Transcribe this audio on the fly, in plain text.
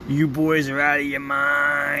You boys are out of your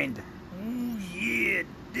mind. Oh, yeah,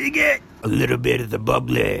 dig it. A little bit of the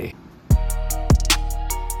bubbly.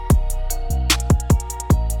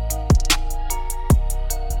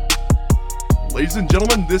 Ladies and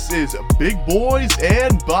gentlemen, this is Big Boys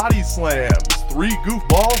and Body Slams, three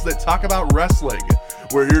goofballs that talk about wrestling.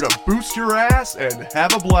 We're here to boost your ass and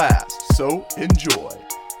have a blast, so enjoy.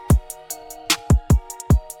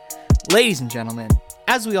 Ladies and gentlemen,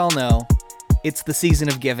 as we all know, it's the season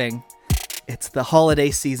of giving. It's the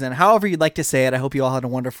holiday season. However you'd like to say it, I hope you all had a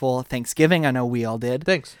wonderful Thanksgiving. I know we all did.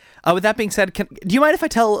 Thanks. With that being said, do you mind if I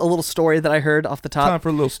tell a little story that I heard off the top? Time for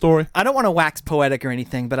a little story. I don't want to wax poetic or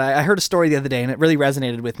anything, but I heard a story the other day and it really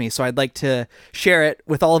resonated with me, so I'd like to share it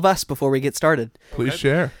with all of us before we get started. Please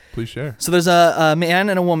share. Please share. So there's a man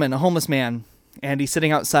and a woman, a homeless man, and he's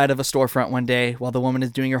sitting outside of a storefront one day while the woman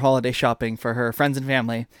is doing her holiday shopping for her friends and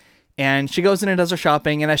family. And she goes in and does her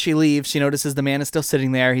shopping, and as she leaves, she notices the man is still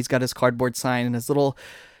sitting there. He's got his cardboard sign and his little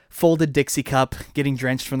folded Dixie cup getting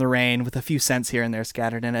drenched from the rain with a few cents here and there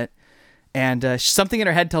scattered in it. And something in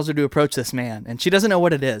her head tells her to approach this man, and she doesn't know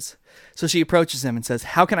what it is. So she approaches him and says,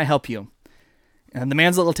 "How can I help you?" And the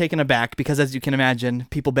man's a little taken aback because, as you can imagine,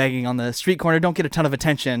 people begging on the street corner don't get a ton of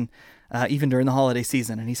attention, even during the holiday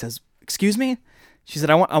season. And he says, "Excuse me?" She said,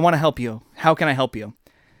 I want to help you. How can I help you?"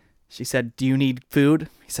 She said, "Do you need food?"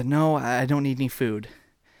 He said, "No, I don't need any food."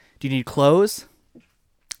 "Do you need clothes?"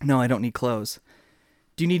 "No, I don't need clothes."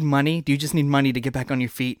 "Do you need money? Do you just need money to get back on your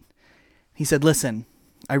feet?" He said, "Listen,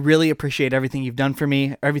 I really appreciate everything you've done for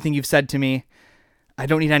me, everything you've said to me. I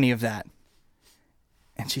don't need any of that."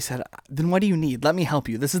 And she said, "Then what do you need? Let me help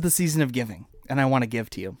you. This is the season of giving, and I want to give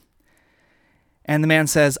to you." And the man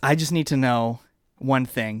says, "I just need to know one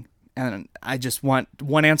thing, and I just want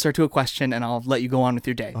one answer to a question, and I'll let you go on with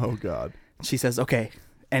your day." Oh, God. She says, "Okay,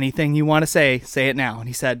 anything you want to say it now." And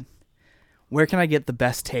he said, "Where can I get the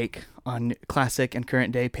best take on classic and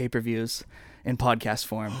current day pay-per-views in podcast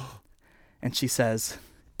form?" And she says,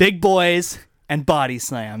 "Big Boys and Body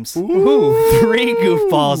Slams." Ooh. Three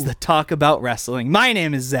goofballs that talk about wrestling. My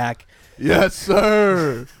name is Zach. Yes,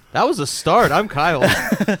 sir. That was a start. I'm Kyle.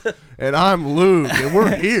 And I'm Luke, and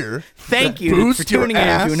we're here. Thank you Boost for tuning your in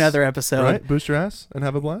ass. to another episode. Right? Boost your ass and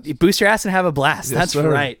have a blast. Boost your ass and have a blast. Yes, That's sir.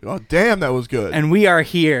 right. Oh, damn, that was good. And we are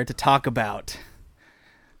here to talk about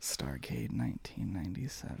Starrcade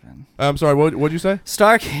 1997. I'm sorry, what'd you say?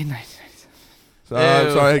 Starrcade 1997.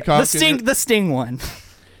 I'm sorry, hey, Kyle, The Sting one.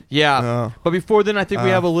 Yeah. Oh. But before then, I think we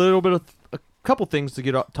have a little bit of a couple things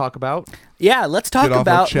to talk about. Yeah, let's talk Get off our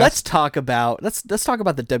about chest. let's talk about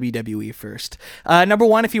the WWE first. Number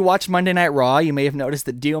one, if you watched Monday Night Raw, you may have noticed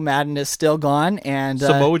that Dio Madden is still gone, and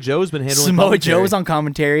Samoa Joe's been handling Samoa commentary. Joe is on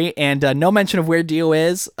commentary, and no mention of where Dio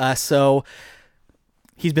is. So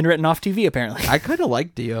he's been written off TV apparently. I kind of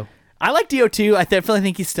like Dio. I like Dio too. I definitely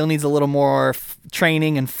think he still needs a little more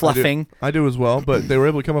training and fluffing. I do as well, but they were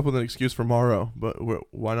able to come up with an excuse for Morrow, but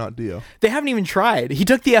why not Dio? They haven't even tried. He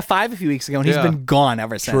took the F5 a few weeks ago, and he's Yeah. been gone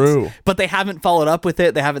ever since. True. But they haven't followed up with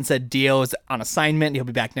it. They haven't said Dio is on assignment. He'll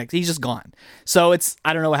be back next. He's just gone. So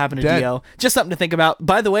I don't know what happened to Dead. Dio. Just something to think about.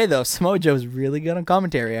 By the way, though, Samoa Joe is really good on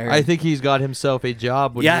commentary. I heard. I think he's got himself a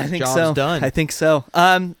job when I his think job's so. done. I think so.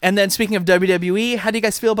 And then speaking of WWE, how do you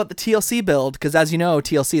guys feel about the TLC build? Because as you know,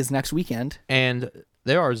 TLC is next weekend. And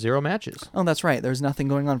there are 0 matches. Oh, that's right. There's nothing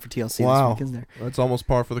going on for TLC Wow. this weekend there. That's almost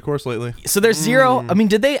par for the course lately. So there's 0. I mean,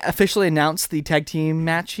 did they officially announce the tag team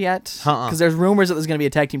match yet? Because there's rumors that there's going to be a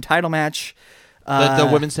tag team title match. The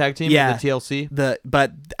women's tag team, yeah. the TLC.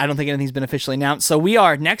 But I don't think anything's been officially announced. So we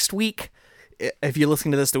are next week. If you're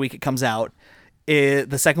listening to this the week it comes out,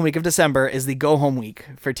 the second week of December is the go home week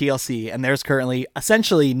for TLC, and there's currently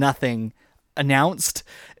essentially nothing announced.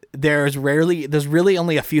 There's really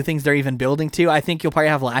only a few things they're even building to. I think you'll probably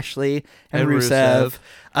have Lashley and Rusev.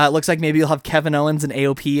 Looks like maybe you'll have Kevin Owens and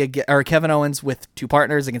AOP, or Kevin Owens with 2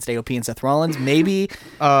 partners against AOP and Seth Rollins. Maybe.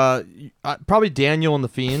 Probably Daniel and the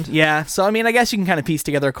Fiend. Yeah. So I mean, I guess you can kind of piece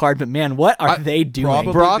together a card. But man, what are they doing?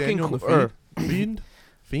 Probably Brock Daniel and the Fiend?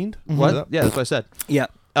 Fiend? What? Yeah, that's what I said. Yeah.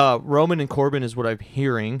 Roman and Corbin is what I'm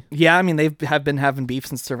hearing. Yeah, I mean, they have been having beef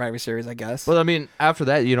since Survivor Series, I guess. But I mean, after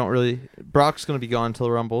that, you don't really. Brock's going to be gone until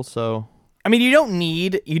Rumble, so. I mean, you don't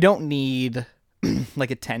need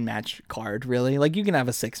like a 10-match card, really. Like, you can have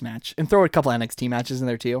a 6-match and throw a couple NXT matches in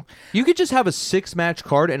there, too. You could just have a 6-match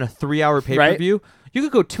card and a 3-hour pay-per-view. Right? You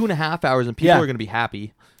could go 2.5 hours and people are going to be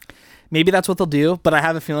happy. Maybe that's what they'll do, but I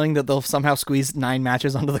have a feeling that they'll somehow squeeze 9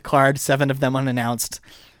 matches onto the card, 7 of them unannounced.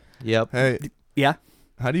 Yep. Hey. Yeah?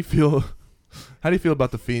 How do you feel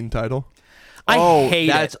about the Fiend title? I hate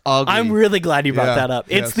that's it. ugly. I'm really glad you brought Yeah, that up.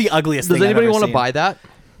 It's yes. the ugliest Does thing anybody I've ever want to seen. buy that?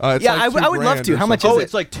 It's Yeah, like I would love $2,000 to. or How much something. is it?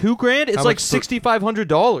 It's like $2,000. It's How like much for-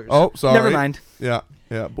 $6,500. Oh, sorry. Never mind. Yeah.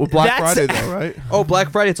 Well, Black That's- Friday though, right? Oh,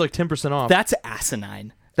 Black Friday, it's like 10% off. That's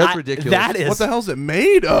asinine. That's ridiculous. That is. What the hell's it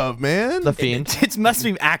made of, man? The Fiend. It must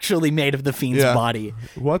be actually made of the Fiend's Yeah. body.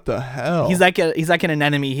 What the hell? He's like an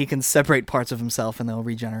enemy. He can separate parts of himself and they'll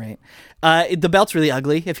regenerate. The belt's really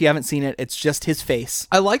ugly. If you haven't seen it, it's just his face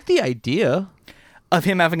I like the idea, of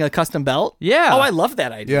him having a custom belt. Yeah. Oh, I love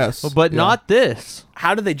that idea. yes, but yeah. not this.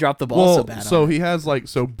 How did they drop the ball so bad? So he has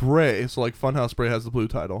Bray. So like Funhouse Bray has the blue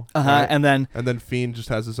title. right? and then Fiend just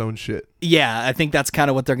has his own shit. yeah, I think that's kind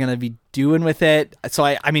of what they're gonna be doing with it. So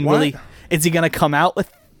I mean, What? really, is he gonna come out with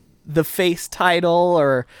the face title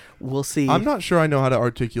or we'll see? I'm not sure I know how to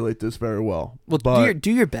articulate this very well. Well, but,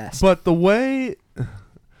 do your best. But the way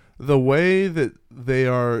that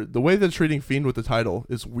they're treating Fiend with the title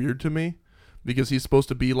is weird to me, because he's supposed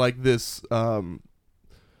to be like this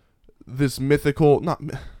this mythical,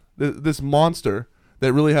 this monster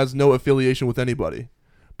that really has no affiliation with anybody,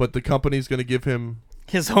 but the company's going to give him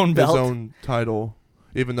his own belt. his own title,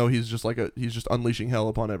 even though he's just unleashing hell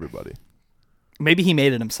upon everybody. Maybe he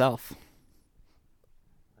made it himself.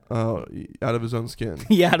 Out of his own skin.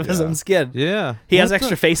 Yeah, out of his own skin. Yeah. He has What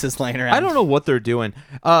extra faces laying around. I don't know what they're doing.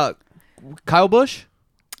 Kyle Busch?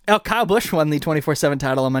 Oh, Kyle Busch won the 24/7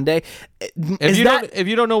 title on Monday. If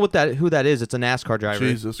you don't know who that is, it's a NASCAR driver.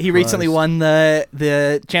 Jesus He recently Christ. won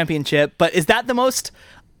the championship, but is that the most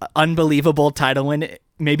unbelievable title win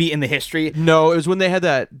maybe in the history? No, it was when they had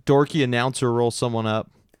that dorky announcer roll someone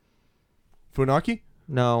up. Funaki?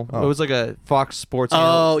 No, Oh. it was like a Fox Sports.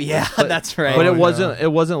 Oh yeah, that's right. But Oh,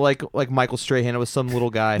 it wasn't like Michael Strahan. It was some little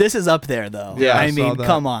guy. This is up there though. Yeah, I I saw mean, that.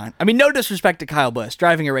 come on. I mean, no disrespect to Kyle Busch.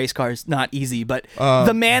 Driving a race car is not easy, but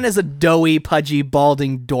the man is a doughy, pudgy,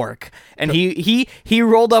 balding dork, and he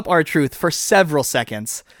rolled up R-Truth for several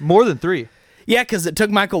seconds. More than 3. Yeah, because it took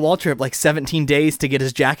Michael Waltrip like 17 days to get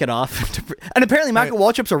his jacket off. And apparently Michael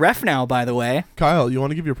Waltrip's a ref now, by the way. Kyle, you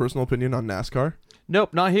want to give your personal opinion on NASCAR?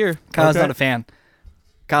 Nope, not here. Kyle's Okay. not a fan.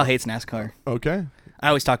 Kyle hates NASCAR. Okay. I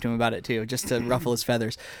always talk to him about it too, just to ruffle his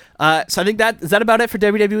feathers. So I think is that about it for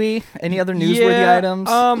WWE? Any other newsworthy items?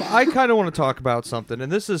 I kind of want to talk about something, and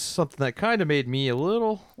this is something that kind of made me a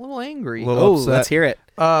little angry. Little upset. Let's hear it.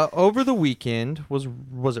 Over the weekend was it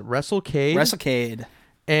WrestleCade? WrestleCade.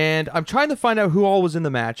 And I'm trying to find out who all was in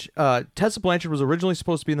the match. Tessa Blanchard was originally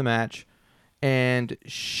supposed to be in the match, and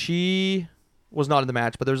she was not in the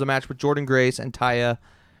match. But there was a match with Jordynne Grace and Taya,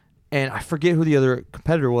 and I forget who the other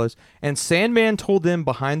competitor was. And Sandman told them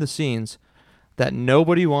behind the scenes that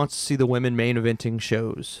nobody wants to see the women main eventing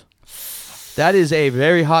shows. That is a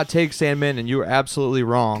very hot take, Sandman, and you are absolutely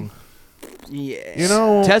wrong. Yeah. You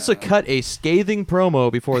know, Tessa cut a scathing promo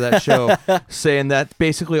before that show saying that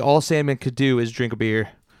basically all Sandman could do is drink a beer.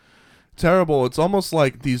 terrible. It's almost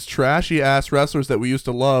like these trashy ass wrestlers that we used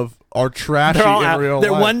to love are trashy They're all in real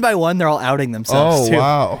they're life. one by one. They're all outing themselves. Oh too.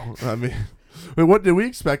 wow! I mean, wait, what did we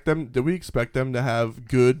expect them? Did we expect them to have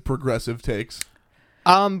good progressive takes?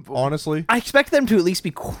 Honestly, I expect them to at least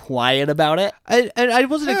be quiet about it. I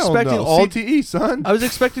wasn't hell expecting no. all. CTE, son. I was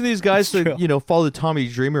expecting these guys True. to, follow the Tommy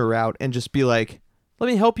Dreamer route and just be like, "Let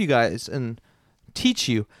me help you guys and teach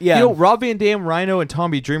you." Yeah. Rob Van Dam, Rhino, and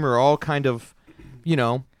Tommy Dreamer are all kind of,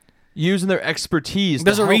 using their expertise.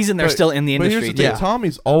 There's to a help- reason they're still in the But industry. here's the thing: Yeah.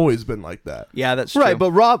 Tommy's always been like that. Yeah, that's true. Right,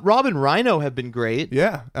 but Rob and Rhino have been great.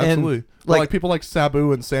 Yeah, absolutely. But like- like people like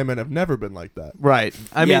Sabu and Sandman have never been like that. Right.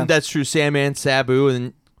 I Yeah. mean, that's true. Sandman, Sabu,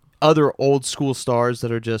 and other old school stars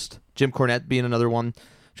that are just Jim Cornette being another one,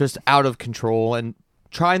 just out of control and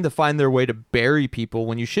trying to find their way to bury people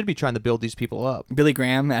when you should be trying to build these people up. Billy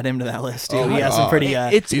Graham, add him to that list too. Oh he my has some God. pretty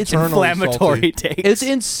It's Eternally inflammatory salty. takes. It's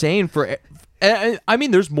insane for. I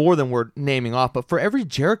mean, there's more than we're naming off, but for every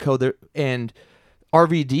Jericho there and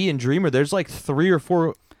RVD and Dreamer, there's like 3 or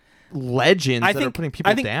 4 legends that are putting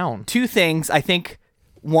people down. Two things. I think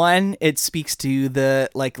one, it speaks to the,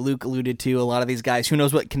 like Luke alluded to, a lot of these guys who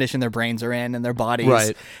knows what condition their brains are in and their bodies.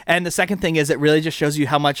 Right. And the second thing is it really just shows you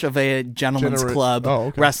how much of a gentleman's club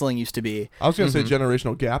okay. wrestling used to be. I was gonna say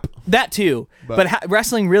generational gap. That too. But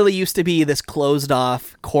wrestling really used to be this closed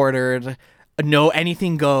off, quartered,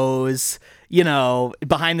 anything goes,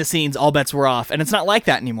 behind the scenes, all bets were off. And it's not like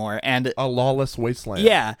that anymore. And A lawless wasteland.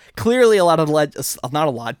 yeah, clearly a lot of not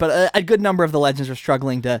a lot, but a good number of the legends are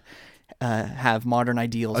struggling to have modern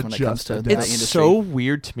ideals when it comes Adjust, to adapt. the It's industry. so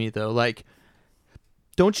weird to me though. Like,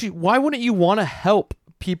 why wouldn't you want to help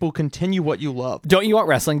people continue what you love? Don't you want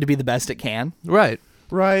wrestling to be the best it can? Right.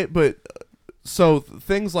 Right, but so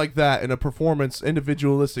things like that in a performance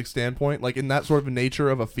individualistic standpoint, like in that sort of nature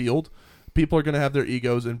of a field, people are going to have their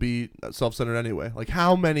egos and be self-centered anyway. Like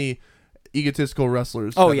how many egotistical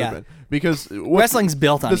wrestlers. Oh, have yeah. been. Because Wrestling's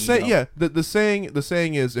built on ego. Yeah, the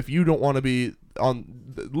saying is, if you don't want to be on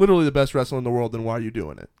literally the best wrestler in the world, then why are you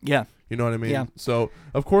doing it? Yeah. You know what I mean? Yeah. So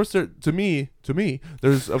of course, to me,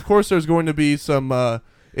 there's going to be some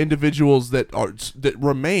individuals that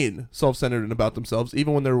remain self-centered and about themselves,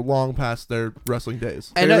 even when they're long past their wrestling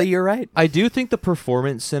days. And Clearly, you're right. I do think the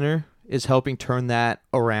Performance Center is helping turn that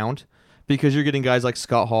around, because you're getting guys like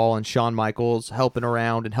Scott Hall and Shawn Michaels helping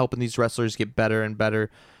around and helping these wrestlers get better and better.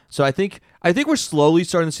 So I think we're slowly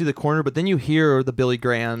starting to see the corner, but then you hear the Billy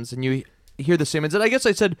Grahams and you hear the Simmons. And I guess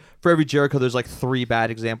I said for every Jericho, there's like 3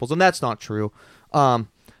 bad examples, and that's not true.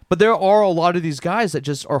 But there are a lot of these guys that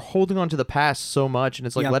just are holding on to the past so much, and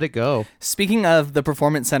it's like, let it go. Speaking of the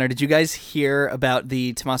Performance Center, did you guys hear about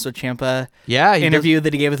the Tommaso Ciampa He interview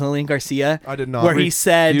that he gave with Lillian Garcia? I did not. Where he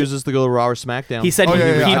said... He uses to go to Raw or SmackDown. He said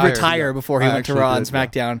he'd retire before he I went to actually Raw and did, yeah.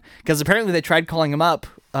 SmackDown, because apparently they tried calling him up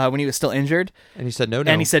when he was still injured. And he said, no.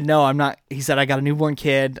 And he said, no, I'm not. He said, I got a newborn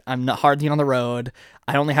kid. I'm not hardly on the road.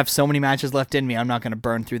 I only have so many matches left in me. I'm not going to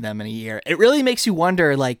burn through them in a year. It really makes you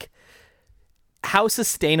wonder, like, how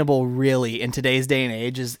sustainable really in today's day and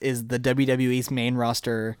age is the WWE's main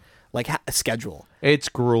roster schedule. It's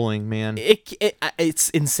grueling, man. It's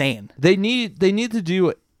insane. They need to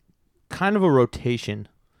do kind of a rotation.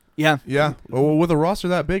 Yeah. Yeah. Well, with a roster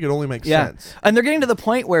that big, it only makes sense. And they're getting to the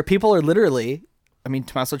point where people are literally, I mean,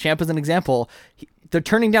 Tommaso Ciampa is an example. They're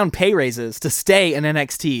turning down pay raises to stay in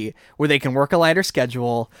NXT, where they can work a lighter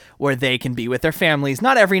schedule, where they can be with their families,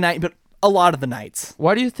 not every night, but a lot of the nights.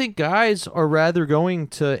 Why do you think guys are rather going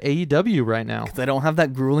to AEW right now? They don't have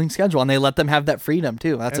that grueling schedule, and they let them have that freedom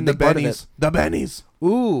too. That's a big part of it. The Bennies.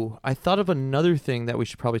 Ooh, I thought of another thing that we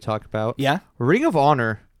should probably talk about. Yeah? Ring of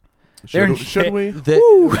Honor. Should we? They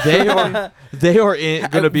are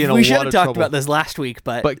going to be in a lot of trouble. We should have talked about this last week,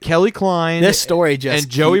 but Kelly Klein, this story just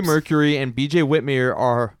and Joey keeps Mercury and BJ Whitmer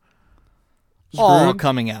are all screwed.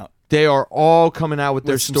 coming out. They are all coming out with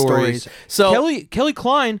their some stories. So Kelly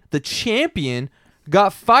Klein, the champion,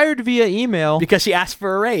 got fired via email because she asked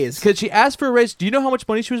for a raise. Because she asked for a raise. Do you know how much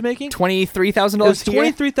money she was making? $23,000.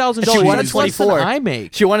 $23,000. She wanted That's less than 24. I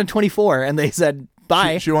make. She wanted 24, and they said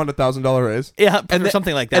bye. She wanted a $1,000 raise. Yeah, or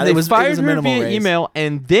something like that. And they it was fired a her minimal via raise. email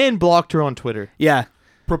and then blocked her on Twitter. Yeah.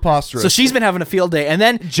 Preposterous. So she's been having a field day, and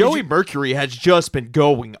then Joey Mercury has just been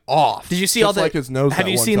going off. Did you see Just all the? like his nose have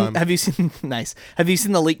that you one seen? time. Have you seen? Nice. Have you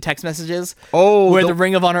seen the leaked text messages? Oh, where the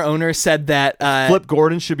Ring of Honor owner said that Flip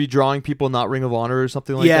Gordon should be drawing people, not Ring of Honor or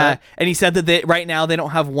something like that. And he said that right now they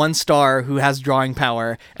don't have one star who has drawing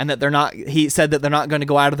power, and that they're not. He said that they're not going to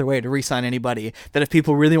go out of their way to re-sign anybody. That if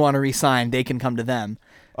people really want to re-sign, they can come to them.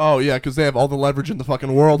 Oh yeah, because they have all the leverage in the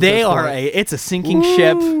fucking world. They are it's a sinking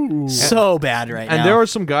ship, so bad right now. And there are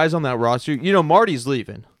some guys on that roster. You know, Marty's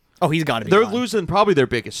leaving. Oh, he's got to be. They're gone. losing probably their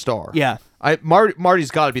biggest star. Yeah.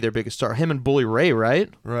 Marty's got to be their biggest star. Him and Bully Ray, right?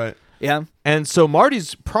 Right. Yeah. And so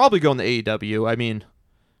Marty's probably going to AEW. I mean,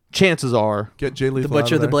 chances are. Get Jay Lethal The Butcher,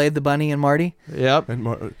 out of the there. Blade, the Bunny, and Marty. Yep.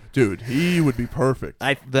 And dude, he would be perfect.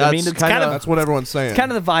 I That's mean, it's kinda- kind of That's what everyone's saying.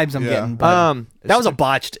 kind of the vibes I'm Yeah. getting. But that was a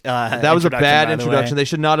botched. That was a bad by the introduction. way. They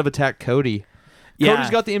should not have attacked Cody. Yeah.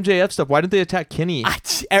 Cody's got the MJF stuff. Why didn't they attack Kenny?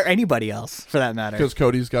 Or anybody else for that matter. Because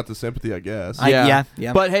Cody's got the sympathy, I guess.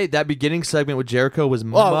 Yeah. But hey, that beginning segment with Jericho was Oh, it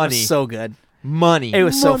money. was so good. Money. It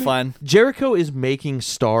was so fun. Jericho is making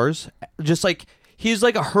stars. Just like he's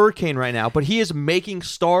like a hurricane right now, but he is making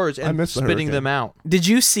stars and miss the spitting hurricane. them out. Did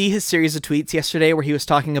you see his series of tweets yesterday where he was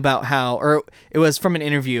talking about how, or it was from an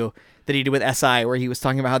interview that he did with SI where he was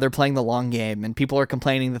talking about how they're playing the long game and people are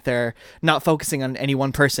complaining that they're not focusing on any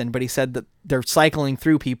one person, but he said that they're cycling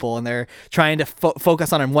through people and they're trying to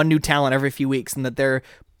focus on one new talent every few weeks and that they're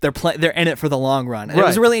in it for the long run. And it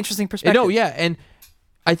was a really interesting perspective. No, yeah, and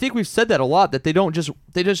I think we've said that a lot, that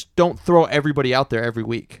they just don't throw everybody out there every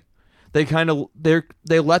week. They kind of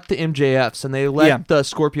they let the MJFs and they let the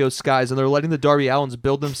Scorpio Skies and they're letting the Darby Allins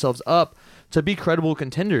build themselves up to be credible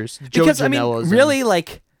contenders. Because Joey I mean, Janela's really,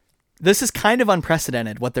 like, this is kind of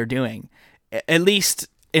unprecedented what they're doing, at least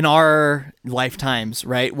in our lifetimes,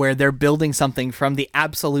 right? Where they're building something from the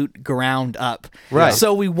absolute ground up. Right.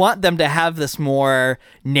 So we want them to have this more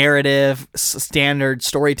narrative, standard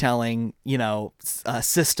storytelling,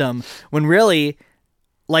 system, when really,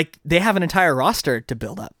 like, they have an entire roster to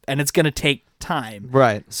build up, and it's going to take time.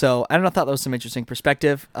 Right. So I don't know. I thought that was some interesting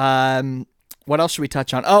perspective. What else should we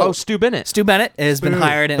touch on? Oh, Stu Bennett. Stu Bennett has been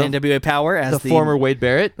hired in NWA Power as the former Wade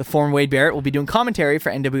Barrett. The former Wade Barrett will be doing commentary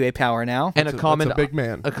for NWA Power now. And a comment, that's a big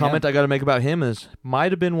man. A comment I got to make about him is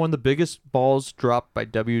might have been one of the biggest balls dropped by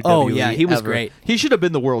WWE. Oh, yeah, he was ever. great. He should have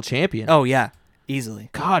been the world champion. Oh yeah,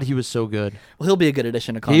 easily. God, he was so good. Well, he'll be a good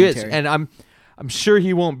addition to He commentary. is, and I'm sure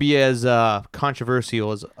he won't be as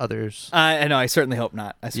controversial as others. I know. I certainly hope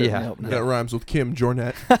not. I certainly hope not. That rhymes with Kim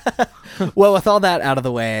Jornet. Well, with all that out of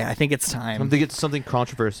the way, I think it's time. Time to get to something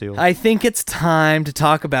controversial. I think it's time to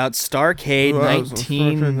talk about Starcade Ooh, I was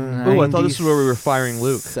 1997. Ooh, I thought this was where we were firing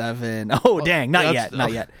Luke. Oh, dang. Not that's- yet.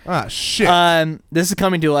 Not yet. Ah, shit. This is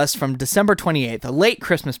coming to us from December 28th, a late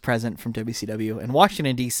Christmas present from WCW in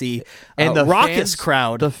Washington, D.C. And the the raucous fans-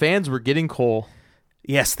 crowd. The fans were getting Cole.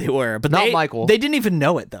 Yes, they were. But Not Michael. They didn't even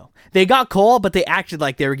know it, though. They got Cole, but they acted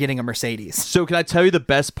like they were getting a Mercedes. So can I tell you the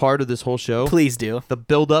best part of this whole show? Please do. The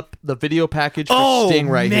build-up, the video package for Oh, Sting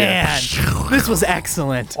right man. here. This was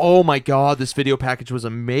excellent. Oh my god, this video package was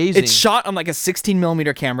amazing. It's shot on like a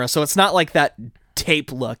 16mm camera, so it's not like that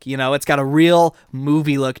tape look, you know? It's got a real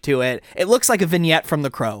movie look to it. It looks like a vignette from The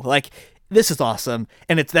Crow. Like, this is awesome.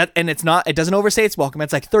 And it doesn't overstay its welcome.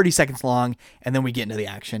 It's like 30 seconds long, and then we get into the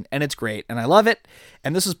action, and it's great. And I love it.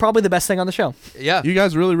 And this is probably the best thing on the show. Yeah. You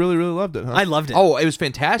guys really, really, really loved it, huh? I loved it. Oh, it was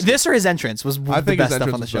fantastic. This or his entrance was I the think best his stuff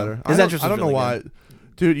entrance on the was show. better. His entrance I was don't know really why. good.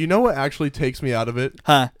 Dude, you know what actually takes me out of it?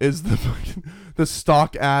 Huh. Is the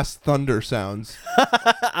stock ass thunder sounds.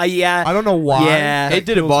 Yeah. I don't know why. Yeah. That it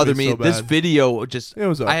didn't kills bother me. so This bad. video just It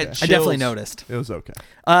was I had okay. I definitely chills. noticed. It was okay.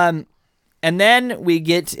 And then we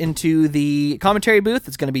get into the commentary booth.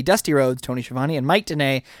 It's going to be Dusty Rhodes, Tony Schiavone, and Mike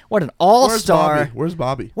Tenay. What an all-star. Where's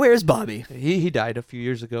Bobby? Where's Bobby? He died a few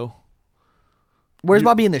years ago. Where's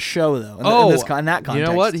Bobby in the show, though? In that context. you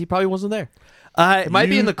know what? He probably wasn't there. It Might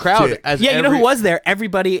be in the crowd. dick. As Yeah, you know who every- was there?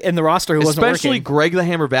 Everybody in the roster who wasn't Especially working. Greg the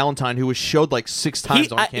Hammer Valentine, who was showed like 6 times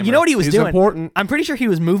on camera. You know what he was He's doing? important. I'm pretty sure he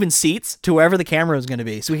was moving seats to wherever the camera was going to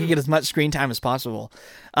be, so we could get as much screen time as possible.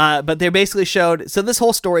 But they basically showed. So this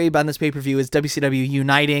whole story about this pay-per-view is WCW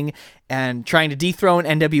uniting and trying to dethrone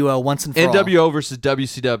NWO once and for all. NWO versus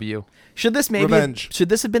WCW. Should this maybe? Revenge. Should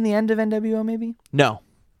this have been the end of NWO? Maybe. No.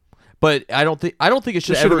 But I don't think it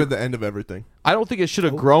should This should have ever. been the end of everything. I don't think it should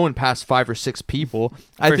have grown past 5 or 6 people.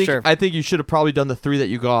 For sure. I think you should have probably done the 3 that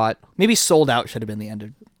you got. Maybe Sold Out should have been the end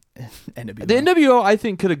of NWO. The NWO I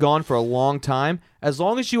think could have gone for a long time as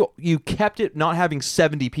long as you kept it not having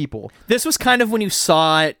 70 people. This was kind of when you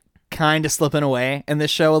saw it kind of slipping away in this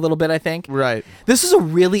show a little bit, I think. Right. This is a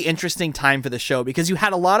really interesting time for the show because you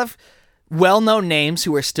had a lot of well-known names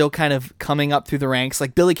who are still kind of coming up through the ranks.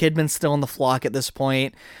 Like Billy Kidman's still in the flock at this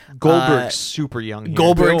point. Goldberg's super young here.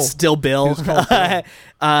 Goldberg's Bill. still Bill. He's called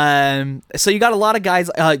Bill. So you got a lot of guys.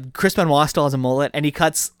 Chris Benoit still has a mullet, and he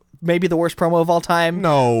cuts maybe the worst promo of all time.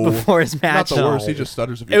 No. Before his Not match. the worst. He just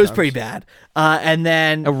stutters a few It was times. pretty bad. And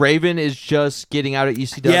then Raven is just getting out of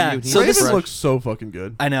ECW. Yeah, and he's so Raven this fresh. looks so fucking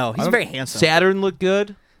good. I know he's don't- very handsome Saturn looked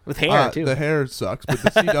good. with hair too. The hair sucks, but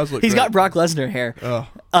he does look He's great. got Brock Lesnar hair. Ugh.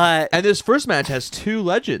 And this first match has 2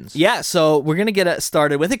 legends. Yeah, so we're gonna get it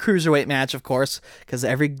started with a cruiserweight match, of course, because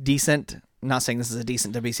every decent. Not saying this is a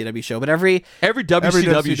decent WCW show, but every Every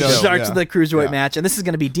WCW show. WCW. starts yeah. with a cruiserweight Yeah. match, and this is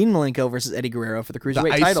going to be Dean Malenko versus Eddie Guerrero for the The cruiserweight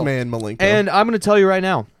title. Iceman Malenko. And I'm going to tell you right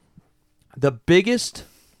now, the biggest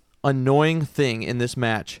annoying thing in this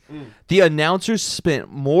match, the announcers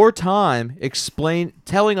spent more time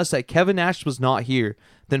telling us that Kevin Nash was not here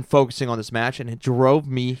than focusing on this match, and it drove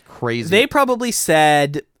me crazy. They probably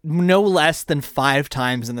said no less than 5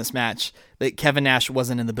 times in this match that Kevin Nash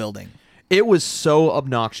wasn't in the building. It was so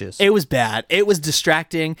obnoxious. It was bad. It was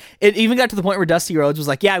distracting. It even got to the point where Dusty Rhodes was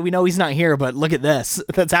like, "Yeah, we know he's not here, but look at this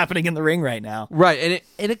that's happening in the ring right now." Right,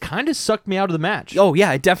 and it kind of sucked me out of the match. Oh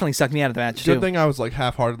yeah, it definitely sucked me out of the match Good too. thing I was like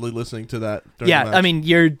half-heartedly listening to that. During Yeah, the match. I mean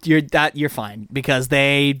you're fine because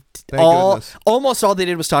they Thank goodness. almost all they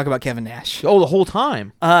did was talk about Kevin Nash. Oh, the whole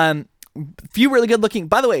time. Few really good looking.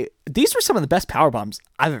 By the way, these were some of the best power bombs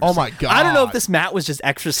I've ever Oh seen. my God. I don't know if this mat was just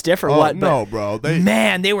extra stiff or Oh, what, but no, bro.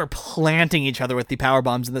 man, they were planting each other with the power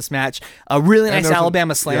bombs in this match. A really nice there was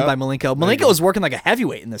Alabama slam yep. by Malenko. There you Malenko go. was working like a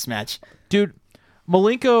heavyweight in this match. Dude,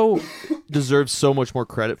 Malenko deserves so much more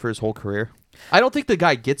credit for his whole career. I don't think the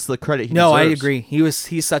guy gets the credit he No, I deserves. agree.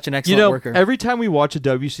 He's such an excellent You know, worker. every time we watch a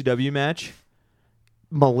WCW match,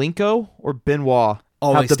 Malenko or Benoit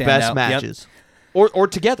Always have the stand best out. Yep. matches. Or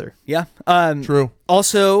together. Yeah. True.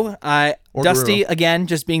 Also, Or Dusty, Guerrero. again,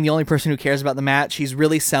 just being the only person who cares about the match, he's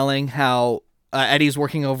really selling how Eddie's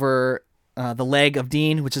working over the leg of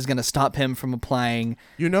Dean, which is going to stop him from applying.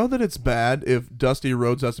 You know that it's bad if Dusty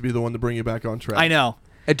Rhodes has to be the one to bring you back on track. I know.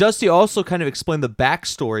 And Dusty also kind of explained the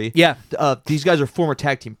backstory. Yeah. These guys are former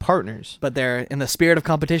tag team partners. But they're in the spirit of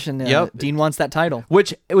competition. Yep. Dean wants that title.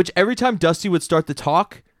 Which every time Dusty would start to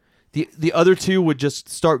talk, the other two would just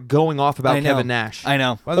start going off about I know. Kevin Nash. I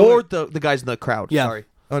know. By the Or way, the guys in the crowd. Yeah. Sorry.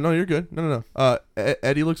 Oh, no, you're good. No.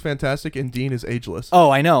 Eddie looks fantastic, and Dean is ageless. Oh,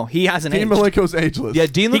 I know. He hasn't Dean aged. Malenko's ageless. Yeah,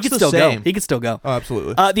 Dean He looks could the still same. go. He could still go. Oh,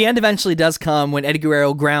 absolutely. The end eventually does come when Eddie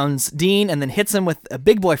Guerrero grounds Dean and then hits him with a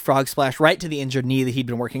big boy frog splash right to the injured knee that he'd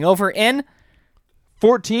been working over in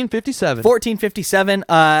 14:57.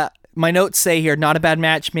 14:57. My notes say here, not a bad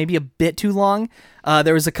match, maybe a bit too long.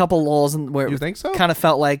 There was a couple lulls where You think so? kind of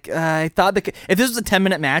felt like I thought that if this was a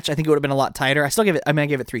 10-minute match, I think it would have been a lot tighter. I still give it. I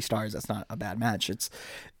gave it 3 stars. That's not a bad match.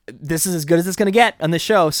 This is as good as it's gonna get on this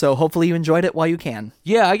show. So hopefully you enjoyed it while you can.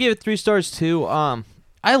 Yeah, I gave it 3 stars too.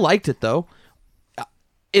 I liked it though.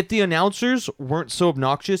 If the announcers weren't so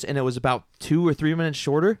obnoxious and it was about 2 or 3 minutes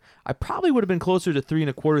shorter, I probably would have been closer to 3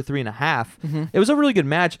 1/4, 3 1/2. It was a really good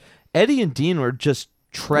match. Eddie and Dean were just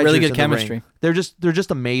treasures. Really good in the chemistry. ring. They're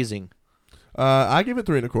just amazing. I give it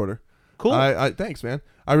 3 1/4. Cool. I thanks, man.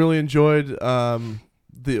 I really enjoyed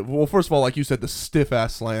well, first of all, like you said, the stiff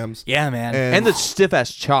ass slams. Yeah, man. And the stiff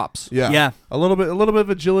ass chops. Yeah. A little bit of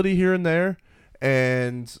agility here and there,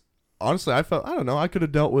 and honestly, I don't know, I could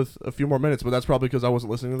have dealt with a few more minutes, but that's probably because I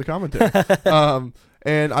wasn't listening to the commentary.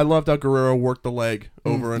 And I loved how Guerrero worked the leg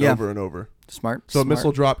over and over and over. Smart. So a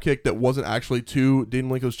missile drop kick that wasn't actually to Dean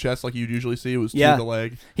Malenko's chest like you'd usually see. It was to the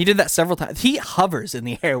leg. He did that several times. He hovers in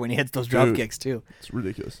the air when he hits those drop Dude. kicks too. It's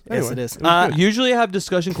ridiculous. Yes, Anyway, it is. was good. Usually I have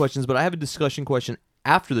discussion questions, but I have a discussion question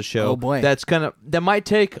after the show. Oh, boy. That might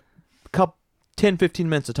take a couple 10-15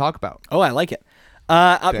 minutes to talk about. Oh, I like it.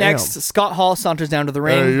 Up Damn. next, Scott Hall saunters down to the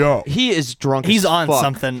ring. Hey, yo. He is drunk. He's as on fuck.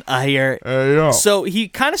 something here. Hey, yo. So he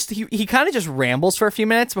kind of just rambles for a few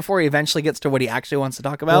minutes before he eventually gets to what he actually wants to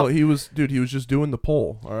talk about. Well, he was just doing the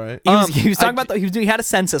poll, all right? He was talking about he had a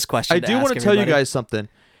census question. I do want to tell you guys something.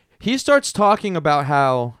 He starts talking about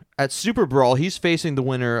how at Super Brawl he's facing the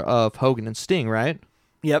winner of Hogan and Sting, right?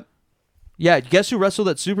 Yep. Yeah, guess who wrestled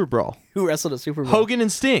at Super Brawl? Who wrestled at Super Bowl? Hogan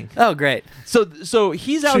and Sting. Oh, great. So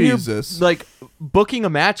he's out Jesus. here like booking a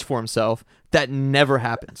match for himself that never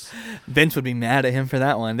happens. Vince would be mad at him for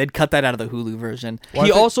that one. They'd cut that out of the Hulu version. Well, I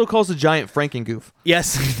He think- also calls the Giant Frankengoof.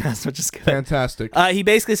 Yes, that's what just good. Fantastic. He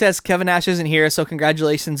basically says Kevin Nash isn't here, so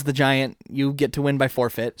congratulations, the Giant. You get to win by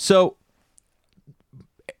forfeit. So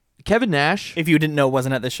Kevin Nash, If you didn't know,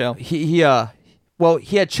 wasn't at the show. he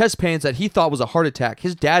had chest pains that he thought was a heart attack.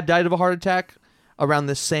 His dad died of a heart attack around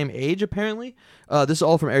this same age, apparently. This is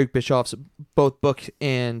all from Eric Bischoff's both book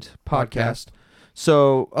and podcast.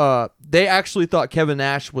 So they actually thought Kevin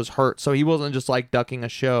Nash was hurt, so he wasn't just like ducking a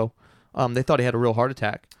show. They thought he had a real heart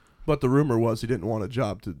attack. But the rumor was he didn't want a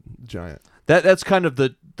job to Giant. That's kind of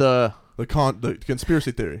the The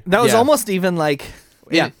conspiracy theory. That was Yeah. almost even like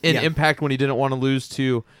in Impact when he didn't want to lose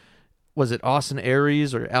to, was it Austin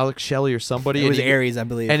Aries or Alex Shelley or somebody? It was and he, Aries, I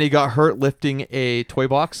believe. And he got hurt lifting a toy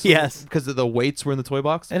box. Yes. because the weights were in the toy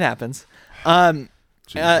box. It happens.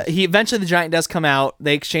 Jesus. He eventually, the Giant does come out.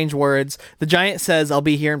 They exchange words. The Giant says, "I'll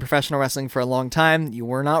be here in professional wrestling for a long time." You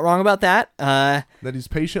were not wrong about that. That he's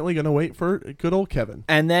patiently going to wait for good old Kevin.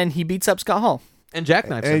 And then he beats up Scott Hall. And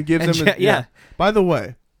jackknives him. And gives And him yeah. By the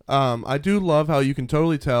way, I do love how you can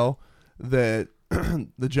totally tell that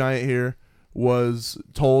the Giant here was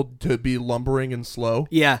told to be lumbering and slow.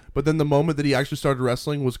 Yeah. But then the moment that he actually started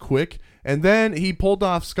wrestling was quick, and then he pulled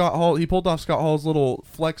off Scott Hall. He pulled off Scott Hall's little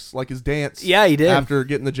flex, like his dance. Yeah, he did. After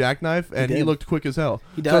getting the jackknife, and he did. looked quick as hell.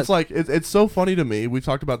 He So does. it's like it's so funny to me. We've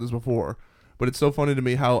talked about this before, but it's so funny to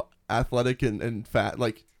me how athletic and fat,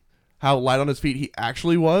 like how light on his feet he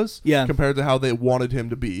actually was. Yeah. Compared to how they wanted him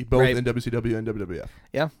to be, both Right. in WCW and WWF.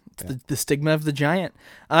 Yeah. It's the stigma of the Giant.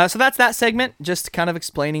 So that's that segment, just kind of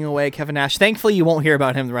explaining away Kevin Nash. Thankfully, you won't hear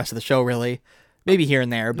about him the rest of the show, really. Maybe here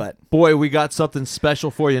and there, but Boy, we got something special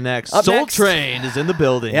for you next. Up Soul next. Train is in the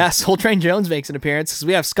building. yeah, Soul Train Jones makes an appearance because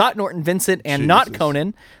we have Scott Norton Vincent and not Jesus.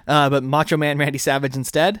 Conan, but Macho Man Randy Savage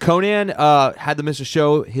instead. Conan had to miss a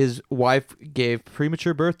show. His wife gave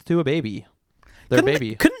premature birth to a baby.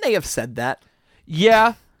 Couldn't they have said that?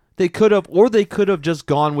 Yeah, they could have, or they could have just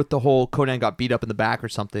gone with the whole Conan got beat up in the back or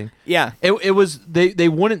something. Yeah. It was they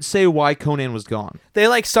wouldn't say why Conan was gone. They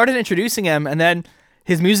like started introducing him, and then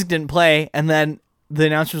his music didn't play, and then the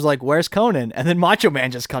announcer was like, "Where's Conan?" And then Macho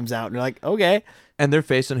Man just comes out, and you're like, "Okay." And they're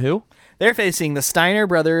facing who? They're facing the Steiner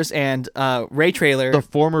brothers and Ray Traylor, The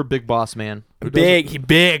former Big Boss Man.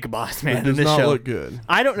 big boss man It in does this not show. look good.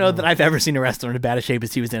 I don't know that I've ever seen a wrestler in as bad a shape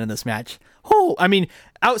as he was in this match. Oh, I mean,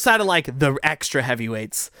 outside of like the extra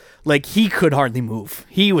heavyweights, like he could hardly move.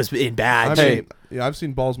 He was in bad I shape. mean, yeah, I've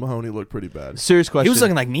seen Balls Mahoney look pretty bad. Serious question. He was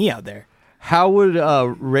looking like me out there. How would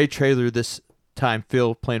Ray Traylor this time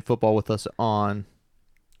feel playing football with us on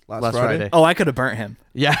last Friday? Oh, I could have burnt him.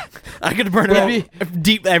 Yeah. I could have burnt him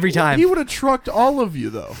deep every time. He would have trucked all of you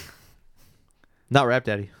though. Not Rap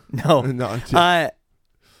Daddy. No. No,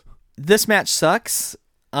 This match sucks.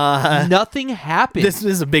 Nothing happened. This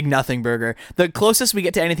is a big nothing burger. The closest we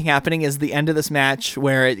get to anything happening is the end of this match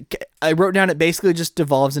where I wrote down it basically just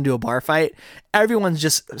devolves into a bar fight. Everyone's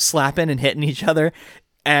just slapping and hitting each other,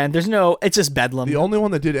 and it's just bedlam. The only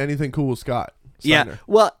one that did anything cool was Scott Steiner. Yeah,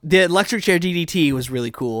 well, the electric chair DDT was really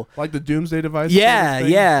cool. Like the Doomsday device. Yeah, kind of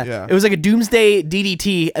thing? yeah. It was like a Doomsday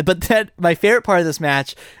DDT, but my favorite part of this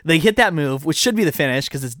match, they hit that move, which should be the finish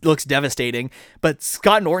because it looks devastating, but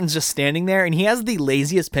Scott Norton's just standing there, and he has the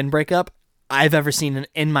laziest pin breakup I've ever seen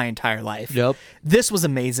in my entire life. Yep. This was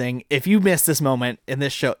amazing. If you missed this moment in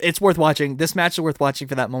this show, it's worth watching. This match is worth watching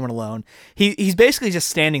for that moment alone. He's basically just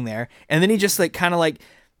standing there, and then he just kind of lazy.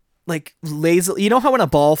 You know how when a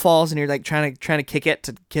ball falls and you're like trying to kick it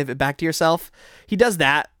to give it back to yourself? He does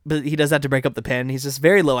that, but he does that to break up the pin. He's just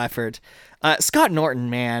very low effort. Scott Norton,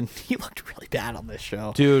 man, he looked really bad on this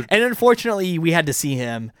show, dude. And unfortunately, we had to see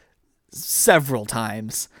him several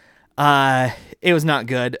times. It was not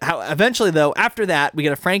good. Eventually, though, after that, we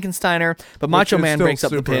get a Frankensteiner, but Macho Man breaks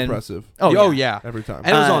up the pin. Impressive. Oh yeah, every time.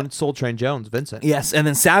 And it was on Soul Train Jones, Vincent. Yes, and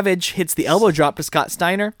then Savage hits the elbow drop to Scott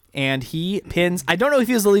Steiner, and he pins. I don't know if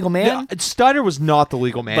he was the legal man, Yeah, Steiner was not the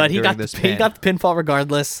legal man, but he during got this he pin. got the pinfall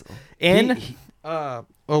regardless. And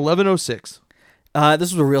 11:06.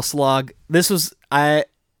 this was a real slog. This was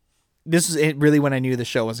really when I knew the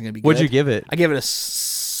show wasn't going to be good. What'd you give it? I gave it a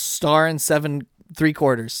star and 7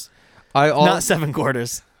 3/4. Not 7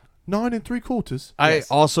 quarters. 9 3/4. I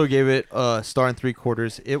also gave it a star and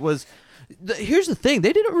 3/4. It was. Here's the thing: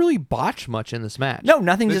 they didn't really botch much in this match. No,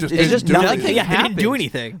 nothing. They Just just didn't do nothing. anything. Yeah, they didn't do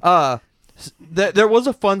happened. anything. There was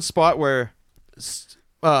a fun spot where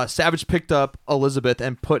Savage picked up Elizabeth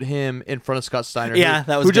and put him in front of Scott Steiner. Yeah,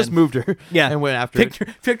 that was who just good. moved her. Yeah, and went after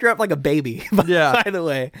picked her up like a baby. Yeah. By the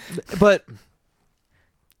way, But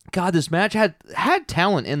God, this match had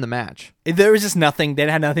talent in the match. there was just nothing. They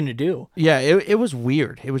had nothing to do. Yeah, it was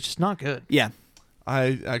weird. It was just not good. Yeah.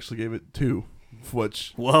 I actually gave it 2,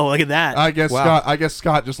 which Whoa, look at that. I guess Wow.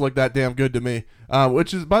 Scott just looked that damn good to me.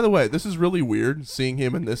 Which is, by the way, this is really weird seeing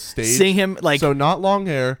him in this stage. Seeing him so not long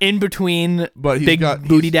hair, in between but he's Big got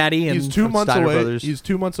Booty he's- Daddy and he's 2 months Steiner away. Brothers. He's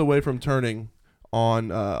 2 months away from turning on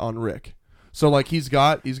Rick. So like he's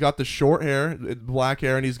got the short hair, black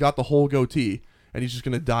hair, and he's got the whole goatee, and he's just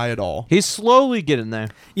gonna dye it all. He's slowly getting there.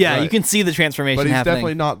 Yeah, Right. you can see the transformation But he's happening.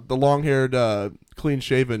 definitely not the long-haired,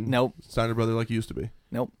 clean-shaven Nope. Steiner brother like he used to be.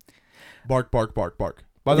 Nope. Bark, bark, bark, bark.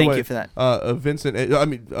 By the Thank way, you for that. Vincent,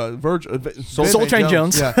 Soul Train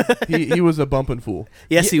Jones. Yeah, he was a bumping fool.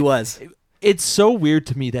 Yes, he was. It's so weird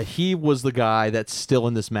to me that he was the guy that's still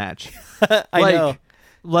in this match. I know.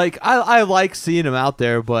 Like I like seeing him out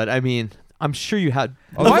there, but I mean, I'm sure you had.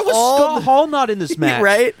 Of Why was all Scott the- Hall not in this match?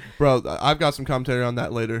 Right? Bro, I've got some commentary on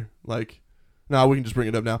that later. Like, no, we can just bring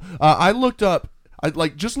it up now. I looked up,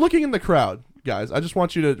 just looking in the crowd, guys. I just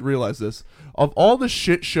want you to realize this. Of all the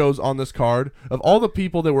shit shows on this card, of all the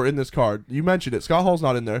people that were in this card, you mentioned it. Scott Hall's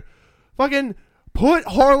not in there. Fucking put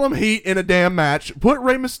Harlem Heat in a damn match. Put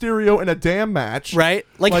Rey Mysterio in a damn match. Right?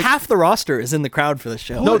 Like Like- half the roster is in the crowd for this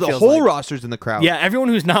show. No, it the feels whole like. roster's in the crowd. Yeah, everyone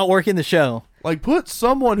who's not working the show. Like, put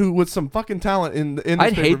someone who with some fucking talent in this I'd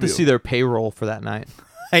hate to pay-per-view. see their payroll for that night.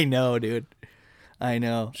 I know, dude. I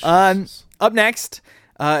know. Jesus. Up next,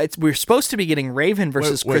 we're supposed to be getting Raven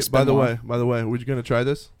versus Chris By the Benoit. way, were you gonna try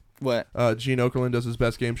this? What? Gene Okerlund does his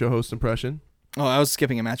best game show host impression. Oh, I was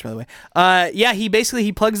skipping a match, by the way. Yeah, he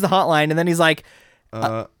plugs the hotline and then he's like,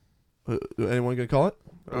 Anyone gonna call it?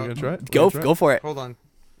 Are we gonna try it? go Wanna try it? for it. Hold on.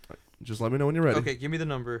 Just let me know when you're ready. Okay, give me the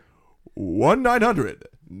number.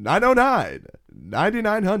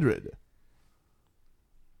 1-900-909-9900.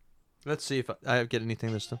 Let's see if I get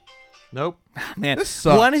anything this time. Nope. Man, This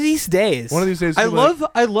sucks. one of these days. One of these days. I you'll be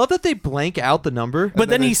like, love that they blank out the number. But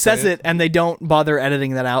then then he they says say it and they don't bother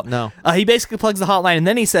editing that out. No. He basically plugs the hotline and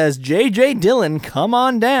then he says, JJ Dillon, come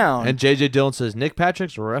on down. And JJ Dillon says Nick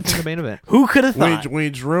Patrick's refing the main event. Who could have thought? we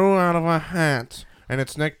drew out of a hat, and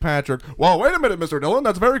it's Nick Patrick. Well, wait a minute, Mr. Dillon.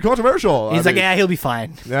 That's very controversial. He's like, yeah, he'll be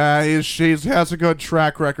fine. Yeah, he has a good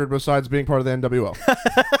track record besides being part of the NWO.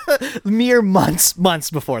 Mere months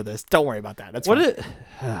before this. Don't worry about that. That's What fine. it?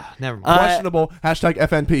 Never mind. Questionable. Hashtag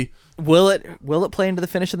FNP. Will it play into the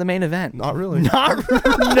finish of the main event? Not really.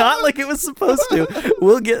 Not like it was supposed to.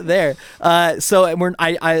 We'll get there. So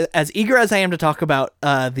I as eager as I am to talk about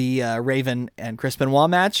the Raven and Chris Benoit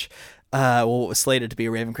match. What was slated to be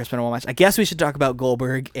a Raven Chris Benoit match. I guess we should talk about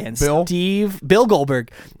Goldberg and Bill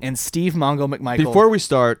Goldberg and Steve Mongo McMichael. Before we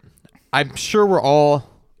start, I'm sure we're all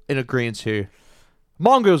in agreement here.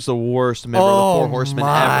 Mongo's the worst member of the Four Horsemen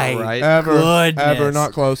ever, right? Ever,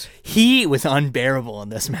 not close. He was unbearable in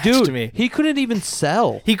this match Dude, to me. he couldn't even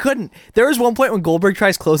sell. He couldn't. There was one point when Goldberg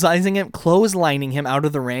tries clotheslining him out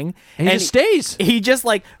of the ring, And he just stays. He just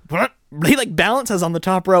he balances on the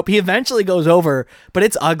top rope. He eventually goes over, but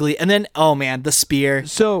it's ugly. And then, oh man, the spear.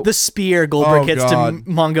 So- the spear Goldberg Oh, hits God.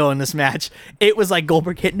 to Mongo in this match. It was like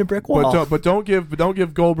Goldberg hitting a brick wall. But don't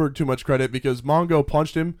give Goldberg too much credit, because Mongo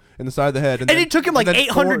punched him in the side of the head, And it took him, like,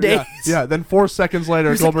 800 days. Yeah, then 4 seconds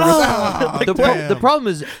later, He's like, Goldberg goes, "Ah!" "Ah, damn." The problem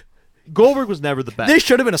is, Goldberg was never the best. This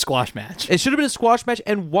should have been a squash match. It should have been a squash match.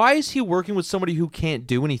 And why is he working with somebody who can't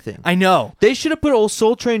do anything? I know. They should have put old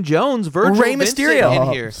Soul Train Jones, Virgil Rey Vincent Mysterio.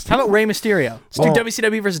 in here. How about Rey Mysterio? Let's do Oh.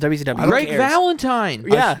 WCW versus WCW. Who Greg cares? Valentine.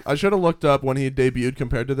 Yeah. I should have looked up when he debuted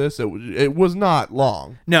compared to this. It was not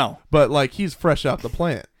long, No. but like he's fresh out the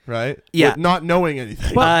plant, right? Yeah. With not knowing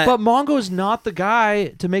anything. But Mongo is not the guy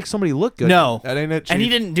to make somebody look good. No. That ain't it, And he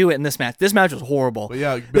Chief. didn't do it in this match. This match was horrible. But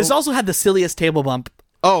yeah, This Bill- also had the silliest table bump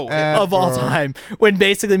Oh, of all time, when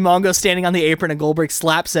basically Mongo's standing on the apron and Goldberg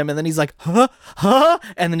slaps him, and then he's like, huh,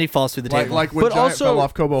 and then he falls through the table. like when But Giant also- fell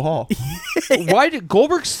off Cobo Hall. why did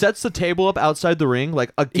Goldberg sets the table up outside the ring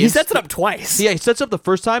against? he sets it up twice. Yeah, he sets up the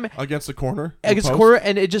first time Against the corner. against the post. corner,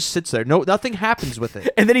 and it just sits there. No, nothing happens with it.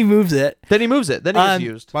 And then he moves it. Then he moves it. Then he gets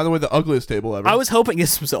used. By the way, the ugliest table ever. I was hoping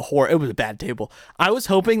this was it was a bad table. I was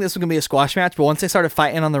hoping this was going to be a squash match, but once they started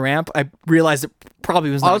fighting on the ramp, I realized it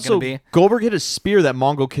probably was not Also, going to be. Goldberg hit a spear that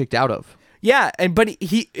Mongo kicked out of. Yeah, but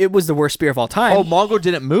it was the worst spear of all time. Oh, Mongo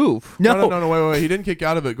didn't move. no. No, wait. He didn't kick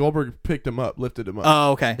out of it. Goldberg picked him up, lifted him up.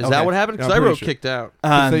 Oh, okay. Is that what happened? Yeah, Because I'm I pretty wrote sure. kicked out.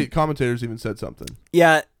 'Cause commentators even said something.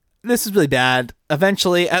 Yeah, this is really bad.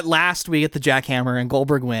 Eventually, at last, we get the jackhammer, and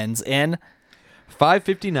Goldberg wins in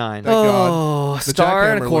 5:59. Thank God. oh, The star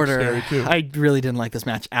and jackhammer a looked quarter. scary, too. I really didn't like this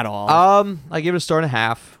match at all. I gave it a star and a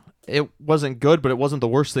half. It wasn't good, but it wasn't the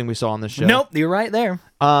worst thing we saw on this show. Nope, you're right there.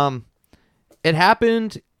 It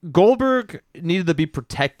happened. Goldberg needed to be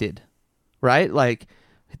protected, right? Like,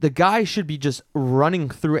 the guy should be just running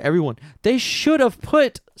through everyone. They should have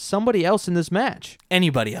put somebody else in this match.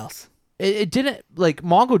 Anybody else? It didn't,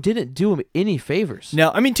 Mongo didn't do him any favors.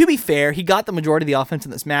 No, I mean, to be fair, he got the majority of the offense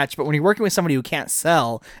in this match, but when you're working with somebody who can't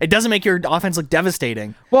sell, it doesn't make your offense look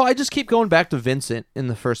devastating. Well, I just keep going back to Vincent in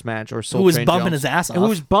the first match, or Soul Who was Train bumping Jones, his ass and who off.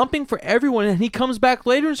 was bumping for everyone, and he comes back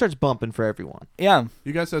later and starts bumping for everyone. Yeah.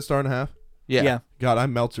 You guys said star and a half? Yeah. God, I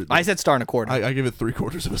Meltzered. I said star and a quarter. I give it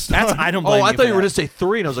 3/4 of a star. That's I don't blame Oh, I you thought for you were that. going to say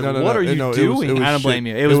 3, and I was like, No, what are you no, doing? It was I don't shit. blame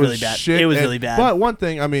you. It was really bad. shit, It was and- really bad. But one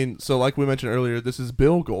thing, I mean, so like we mentioned earlier, this is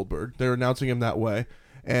Bill Goldberg. They're announcing him that way.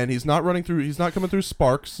 And he's not running through. He's not coming through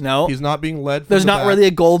sparks. No. He's not being led. From There's the not back. really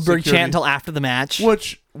a Goldberg Security. chant until after the match.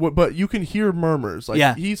 But you can hear murmurs. Like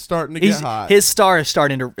Yeah. he's starting to get hot. His star is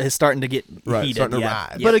starting to get Right, heated. starting to yeah.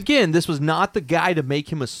 rise. Yeah. But again, this was not the guy to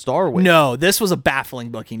make him a star with. no, this was a baffling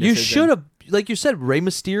booking You decision. should have, like you said, Rey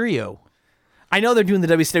Mysterio. I know they're doing the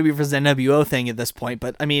WCW versus NWO thing at this point,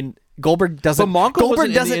 but I mean, Goldberg doesn't. But Mongo Goldberg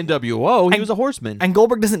wasn't doesn't. in the NWO. He and- was a horseman. And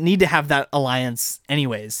Goldberg doesn't need to have that alliance,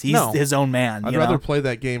 anyways. He's No. his own man. I'd you rather know? play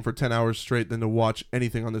that game for 10 hours straight than to watch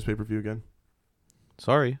anything on this pay-per-view again.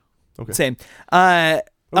 Sorry. Okay. Same. It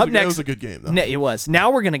was Up a, next, It was a good game, though. It was. Now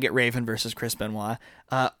we're going to get Raven versus Chris Benoit.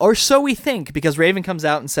 Or so we think, because Raven comes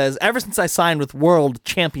out and says, ever since I signed with World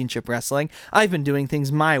Championship Wrestling, I've been doing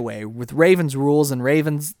things my way, with Raven's rules and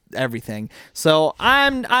Raven's everything. So I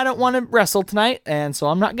don't want to wrestle tonight, and so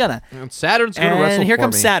I'm not gonna. And Saturn's going to wrestle And here for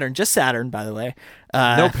comes me. Saturn. Just Saturn, by the way.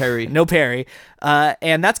 No Perry. No Perry.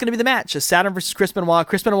 And that's going to be the match. It's Saturn versus Chris Benoit.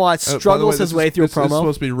 Chris Benoit By the way, struggles his this way is- through a this is promo.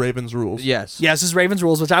 supposed to be Raven's rules. Yes. Yeah, this is Raven's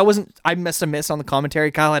rules, which I must have missed on the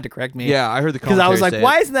commentary. Kyle had to correct me. Yeah, I heard the Because I was like, commentary say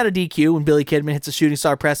why it. isn't that a DQ when Billy Kidman hits a shooting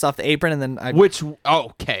star press off the apron and then I...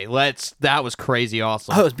 That was crazy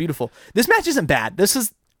awesome. Oh, it was beautiful. This match isn't bad. This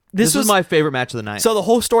was my favorite match of the night. So the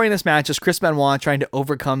whole story in this match is Chris Benoit trying to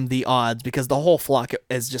overcome the odds because the whole flock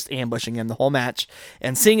is just ambushing him the whole match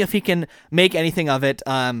and seeing if he can make anything of it.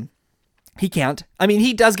 He can't. I mean,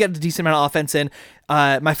 he does get a decent amount of offense in.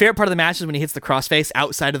 My favorite part of the match is when he hits the crossface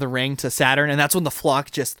outside of the ring to Saturn, and that's when the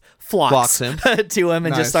flock just flocks him. to him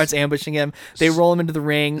and Nice. just starts ambushing him. They roll him into the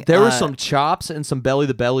ring. there were some chops and some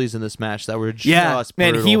belly-to-bellies in this match that were just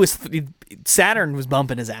man, brutal. Saturn was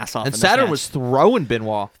bumping his ass off. And in this Saturn match. was throwing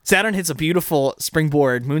Benoit. Saturn hits a beautiful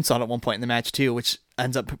springboard moonsault at one point in the match too, which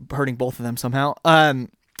ends up hurting both of them somehow.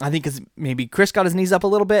 I think because maybe Chris got his knees up a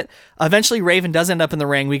little bit. Eventually, Raven does end up in the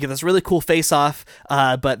ring. We get this really cool face-off,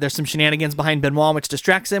 but there's some shenanigans behind Benoit, which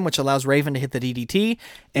distracts him, which allows Raven to hit the DDT.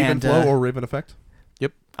 Even And flow or Raven effect.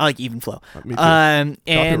 I like even flow. Me too. And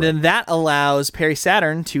Copyright. then that allows Perry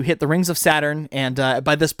Saturn to hit the rings of Saturn, and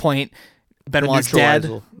by this point, Benoit's neutralize dead.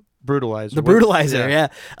 will- Brutalizer. The Brutalizer,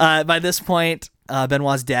 yeah. By this point,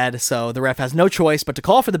 Benoit's dead, so the ref has no choice but to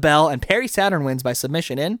call for the bell, and Perry Saturn wins by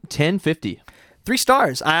submission in 10:50. 3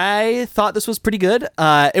 stars. I thought this was pretty good.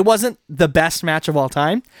 It wasn't the best match of all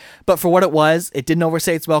time, but for what it was, it didn't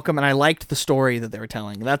overstay its welcome, and I liked the story that they were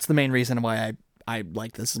telling. That's the main reason why I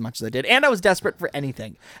liked this as much as I did, and I was desperate for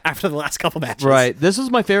anything after the last couple matches. Right. This was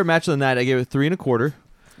my favorite match of the night. I gave it 3 1/4.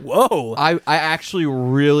 Whoa. I actually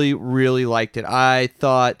really, really liked it. I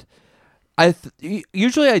thought...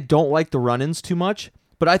 usually I don't like the run-ins too much,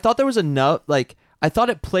 but I thought there was enough... I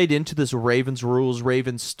thought it played into this Raven's rules,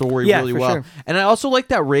 Raven's story really for well. sure. And I also like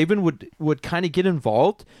that Raven would kind of get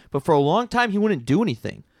involved, but for a long time he wouldn't do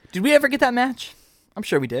anything. Did we ever get that match? I'm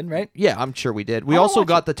sure we did, right? Yeah, I'm sure we did. We I'll also watch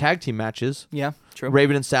got the tag team matches. Yeah, true.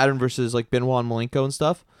 Raven and Saturn versus Benoit and Malenko and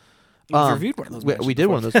stuff. We've reviewed one of those matches We did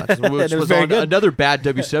one of those matches, which It was was very on good. another bad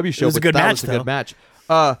WCW show. It was a but good that match, was a good match.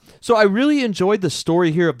 So I really enjoyed the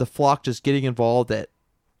story here of the Flock just getting involved at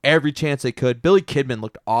every chance they could. Billy Kidman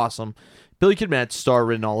looked awesome. Billy Kidman had star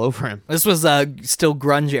written all over him. This was still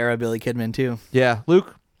grunge era Billy Kidman, too. Yeah,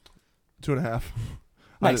 Luke? 2.5.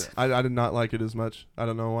 Nice. I did not like it as much. I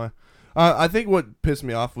don't know why. I think what pissed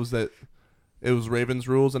me off was that it was Raven's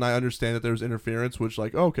rules, and I understand that there was interference, which,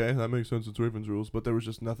 okay, that makes sense. It's Raven's rules, but there was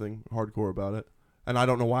just nothing hardcore about it. And I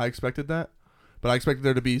don't know why I expected that, but I expected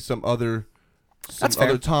there to be some other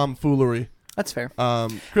tomfoolery. That's fair.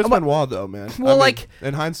 Chris Benoit, though, man. Well,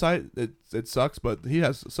 in hindsight, it sucks, but he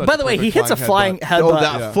has such. By the way, he hits a flying headbutt. Oh,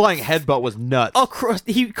 that flying headbutt was nuts. Oh,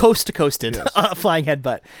 he coast to coasted Yes. a flying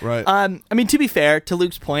headbutt. Right. I mean, to be fair, to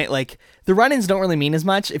Luke's point, the run-ins don't really mean as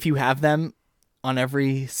much if you have them on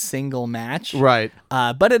every single match. Right.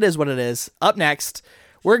 But it is what it is. Up next,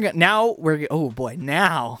 I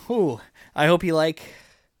hope you like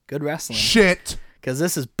good wrestling. Shit. Because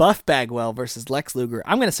this is Buff Bagwell versus Lex Luger.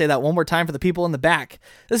 I'm going to say that one more time for the people in the back.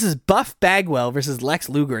 This is Buff Bagwell versus Lex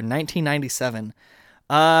Luger in 1997.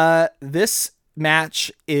 This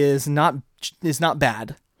match is not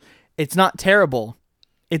bad. It's not terrible.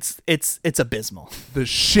 It's abysmal. The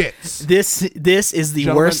shits. This is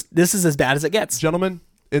the worst. This is as bad as it gets. Gentlemen,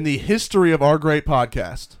 in the history of our great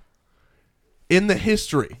podcast,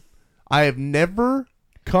 I have never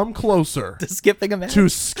come closer Skipping a match. to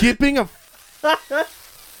skipping a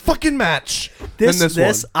fucking match than this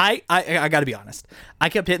one. I gotta be honest. I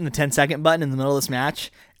kept hitting the 10-second button in the middle of this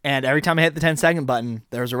match, and every time I hit the 10-second button,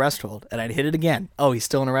 there was a rest hold, and I'd hit it again. Oh, he's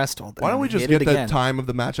still in a rest hold. Why don't we just get the time of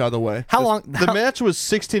the match out of the way? How long? The match was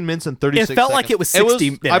 16 minutes and 36 seconds. It felt like it was 60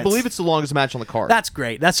 minutes. I believe it's the longest match on the card. That's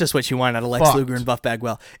great. That's just what you want out of Lex Fucked. Luger and Buff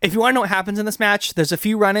Bagwell. If you want to know what happens in this match, there's a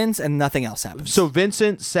few run-ins and nothing else happens. So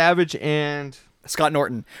Vincent, Savage, and... Scott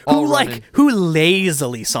Norton, All running. who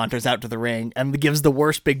lazily saunters out to the ring and gives the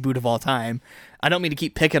worst big boot of all time. I don't mean to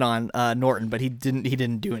keep picking on Norton, but he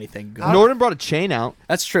didn't do anything good. Norton brought a chain out.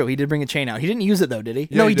 That's true. He did bring a chain out. He didn't use it though, did he?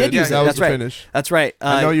 Yeah, No, he he did did. use Yeah, it. that was That's the right. finish. That's right.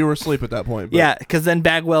 I know you were asleep at that point. But Yeah, because then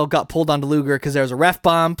Bagwell got pulled onto Luger because there was a ref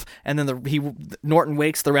bump, and then Norton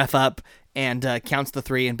wakes the ref up and counts the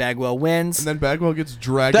 3, and Bagwell wins. And then Bagwell gets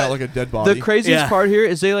dragged out like a dead body. The craziest Yeah. part here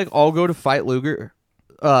is they all go to fight Luger,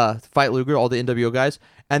 all the NWO guys,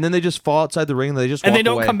 and then they just fall outside the ring and they just and walk they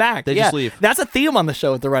don't away. come back. They just leave. That's a theme on the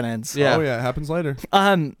show with the run-ins. Yeah. Oh yeah, it happens later.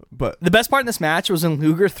 But The best part in this match was when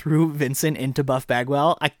Luger threw Vincent into Buff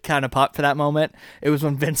Bagwell. I kind of popped for that moment. It was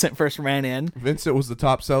when Vincent first ran in. Vincent was the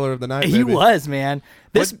top seller of the night. He baby. was, man.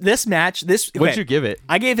 This match. What'd you give it?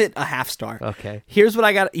 I gave it a half star. Okay. Here's what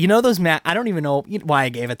I got. You know those I don't even know why I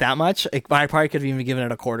gave it that much. I probably could have even given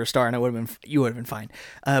it a quarter star, and you would have been fine.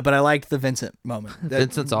 But I liked the Vincent moment. That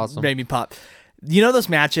Vincent's awesome. Made me pop. You know those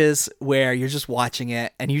matches where you're just watching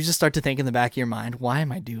it and you just start to think in the back of your mind, why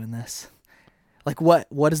am I doing this?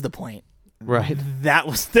 What is the point? Right.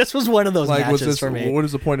 This was one of those Like, matches was this? for me. What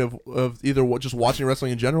is the point of either just watching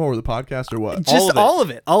wrestling in general or the podcast or what? Just all of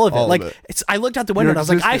it. All of Like it. I looked out the window Your and I was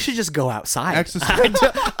like, I existence. should just go outside. Existential-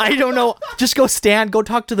 I don't know. Just go stand, go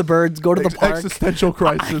talk to the birds, go to the park. Existential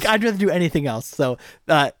crisis. I'd rather do anything else. So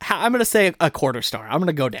I'm gonna say a quarter star. I'm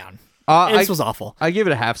gonna go down. This was awful. I gave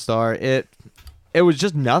it a half star. It was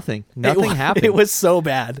just nothing. Nothing happened. It was so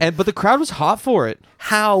bad. But the crowd was hot for it.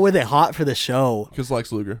 How were they hot for the show? Because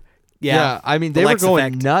Lex Luger. Yeah, I mean, the they were Lex going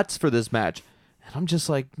effect. nuts for this match. And I'm just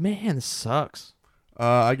like, man, this sucks.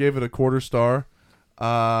 I gave it a quarter star.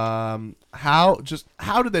 How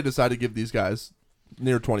did they decide to give these guys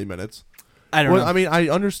near 20 minutes? I don't know. I mean, I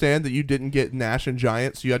understand that you didn't get Nash and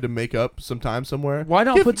Giant, so you had to make up some time somewhere. Why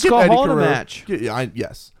not put Scott Eddie Hall in a Guerrero- match?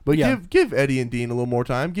 Yes, but Yeah. give Eddie and Dean a little more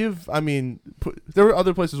time. There were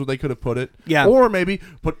other places where they could have put it. Yeah. Or maybe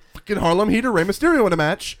put fucking Harlem Heat or Rey Mysterio in a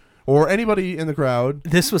match, or anybody in the crowd.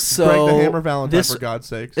 This was so. Greg the Hammer Valentine, this- for God's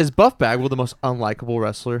sakes. Is Buff Bagwell the most unlikable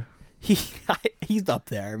wrestler? He's up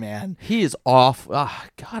there, man. He is off. Ah,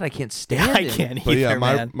 God, I can't stand I him. can't But either, yeah,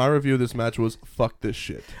 man. my review of this match was fuck this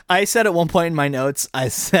shit. I said at one point in my notes, I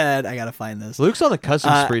gotta find this. Luke's on the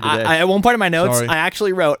cussing spree today. At one point in my notes, Sorry. I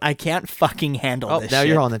actually wrote, I can't fucking handle oh, this now shit.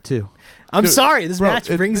 you're on it too. I'm Dude, sorry, this Bro, match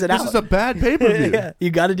brings it out. This is a bad pay-per-view. Yeah, you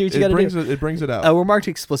gotta do what you It gotta brings do. it brings it out. We're marked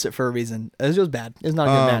explicit for a reason. It was bad. It's not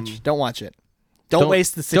a good match. Don't watch it. Don't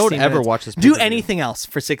waste the 16 don't minutes. ever watch this Do pay-per-view. anything else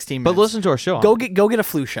for 16 But minutes. listen to our show. Go get a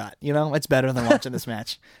flu shot. You know, it's better than watching this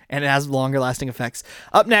match, and it has longer lasting effects.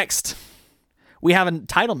 Up next, we have a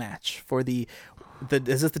title match for the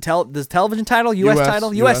is this the television title, U.S.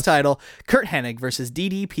 title, U.S. title. Kurt Hennig versus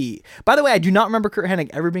DDP. By the way, I do not remember Kurt Hennig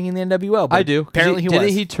ever being in the NWO. But I do. Apparently, he was.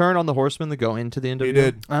 Didn't he turn on the Horsemen to go into the NWO? He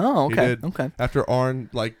did. Oh, He okay, did. okay. After Arn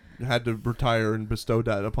had to retire and bestow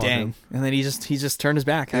that upon Dang. him. And then he just turned his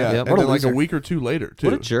back. Huh? Yeah, Yep. and What a then like loser. a week or two later, too.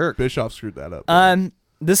 What a jerk. Bischoff screwed that up.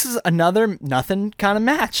 This is another nothing kind of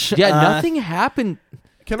match. Yeah, nothing happened.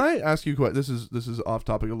 Can I ask you a question? This is off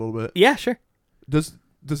topic a little bit. Yeah, sure. Does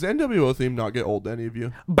the NWO theme not get old to any of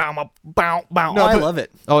you? Bow, bow, bow. No, I but- love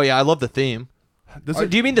it. Oh yeah, I love the theme. Does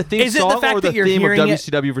Do you mean the theme Is it the song fact or the that you're theme of hearing it-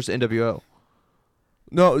 WCW versus NWO?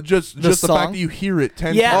 No, just the song? fact that you hear it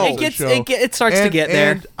 10 Yeah, times it on gets the show. it starts to get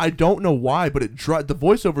there. And I don't know why, but the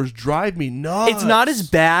voiceovers drive me nuts. It's not as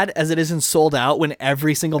bad as it is in Sold Out when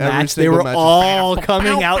every single Every match they single were match is all bow,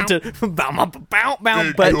 coming bow, out to bow, bow, bow,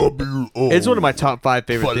 bow, but It's one of my top 5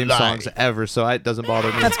 favorite For theme life. songs ever, so it doesn't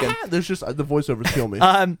bother me. that's good. There's just the voiceovers kill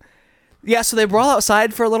me. Yeah, so they brawl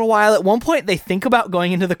outside for a little while. At one point, they think about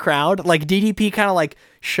going into the crowd. Like DDP kind of like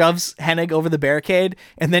shoves Hennig over the barricade,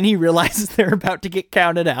 and then he realizes they're about to get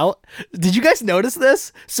counted out. Did you guys notice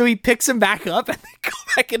this? So he picks him back up and they go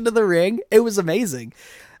back into the ring. It was amazing.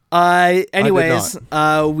 Anyways,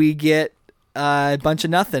 we get a bunch of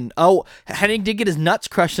nothing. Oh, Hennig did get his nuts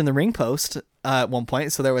crushed in the ring post at one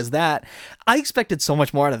point, so there was that. I expected so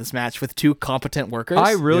much more out of this match with two competent workers.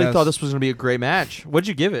 I really Yes. thought this was going to be a great match. What'd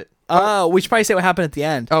you give it? We should probably say what happened at the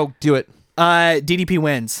end. Oh, do it DDP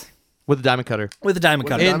wins with the diamond cutter. with a diamond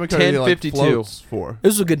cutter. In Diamond Cutter, he, 10:52. floats for. It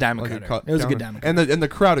was a good diamond Like a cutter. cut It was a good counter. diamond cutter. And the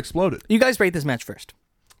crowd exploded. You guys rate this match first.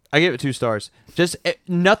 I gave it 2 stars. Just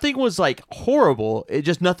nothing was like horrible. It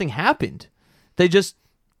just nothing happened. They just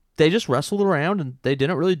wrestled around and they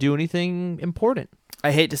didn't really do anything important.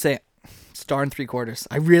 I hate to say it. Star and 3/4.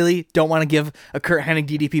 I really don't want to give a Kurt Hennig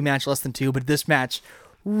DDP match less than 2, but this match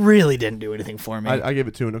really didn't do anything for me. I gave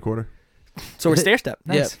it 2 1/4. So we're stair step.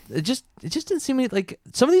 Nice. Yeah, it just didn't seem like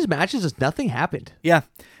some of these matches. Just nothing happened. Yeah.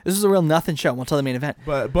 This was a real nothing show until the main event.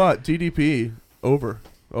 But DDP over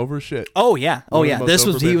shit. Oh yeah. Oh One of yeah. the This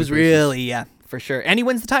most was he over was baby faces. really for sure. And he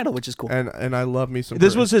wins the title, which is cool. And I love me some.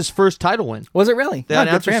 This Kurt. was his first title win. Was it really? The Oh, good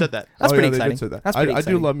announcer for him. said that. That's Oh, pretty yeah, exciting. They did say that. That's pretty I do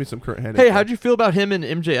exciting. love me some Kurt Hennig. Hey, how'd you feel about him and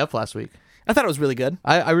MJF last week? I thought it was really good.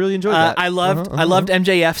 I really enjoyed that. I loved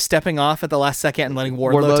MJF stepping off at the last second and letting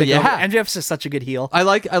Wardlow take over. yeah. MJF's just such a good heel. I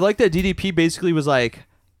like that DDP basically was like,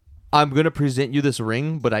 I'm gonna present you this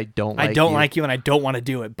ring, but I don't like I don't you. like you and I don't want to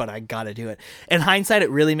do it, but I gotta do it. In hindsight, it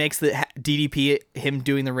really makes the DDP, him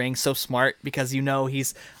doing the ring, so smart because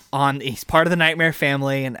he's part of the Nightmare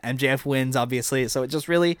family and MJF wins, obviously. So it just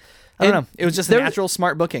really, I don't And know. It was just a there- natural,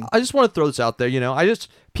 smart booking. I just want to throw this out there.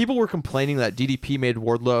 People were complaining that DDP made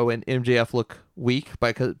Wardlow and MJF look weak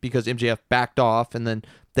because MJF backed off and then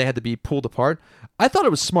they had to be pulled apart. I thought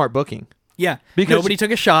it was smart booking. Yeah, because nobody took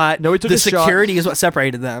a shot. nobody took the a shot. security is what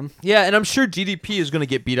separated them. Yeah, and I'm sure DDP is going to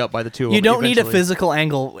get beat up by the two of them. You don't need a eventually. physical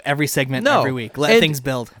angle every segment No. every week. Let And- things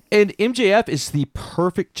build. And MJF is the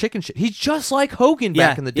perfect chicken shit. He's just like Hogan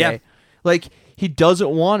back Yeah, in the yeah. day. Like, he doesn't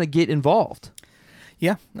want to get involved.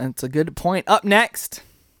 Yeah, that's a good point. Up next.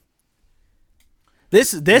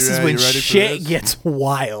 This is when you ready for shit this? gets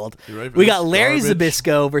wild. You ready for We this got Larry garbage?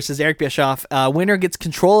 Zbyszko versus Eric Bischoff. Winner gets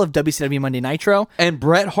control of WCW Monday Nitro. And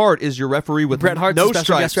Bret Hart is your referee with Bret Hart's no a special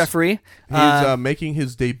stripes. guest referee. He's making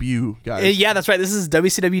his debut, guys. Yeah, that's right. This is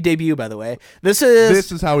WCW debut, by the way. This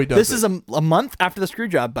is how he does This it. is a month after the screw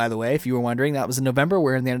job, by the way. If you were wondering, that was in November.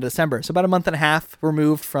 We're in the end of December, so about a month and a half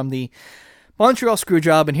removed from the Montreal screw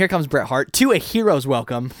job. And here comes Bret Hart to a hero's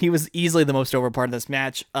welcome. He was easily the most over part of this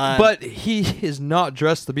match. But he is not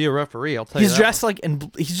dressed to be a referee, I'll tell you he's that dressed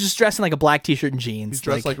he's just dressed in like a black t-shirt and jeans. He's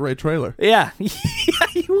dressed like Ray Traylor. Yeah, yeah,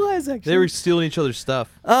 he was actually. They were stealing each other's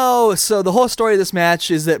stuff. Oh, so the whole story of this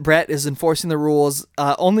match is that Bret is enforcing the rules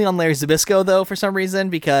only on Larry Zbyszko, though, for some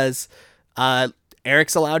reason, because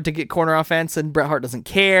Eric's allowed to get corner offense and Bret Hart doesn't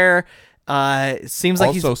care. It seems like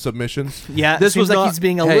Also submissions. yeah. This Seems was like not- he's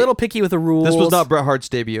being a hey, little picky with the rules. This was not Bret Hart's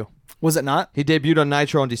debut. Was it not? He debuted on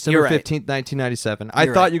Nitro on December You're right. 15th, 1997. I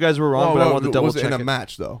You're thought right. you guys were wrong, but I wanted to double was it check in a it.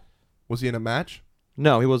 match though? Was he in a match?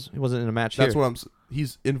 No, he wasn't in a match That's here. what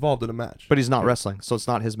he's involved in a match. But he's not wrestling, so it's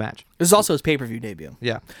not his match. This is also his pay-per-view debut.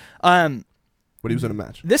 Yeah. But he was in a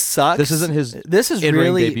match. This sucks. This isn't his This is in-ring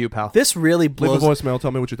really debut, pal. This really Leave a blows. voicemail. Tell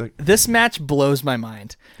me what you think. This match blows my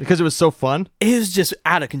mind. Because it was so fun. It was just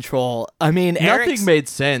out of control. I mean, Nothing made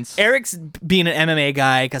sense. Eric's being an MMA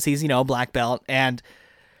guy because he's black belt, and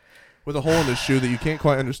With a hole in his shoe that you can't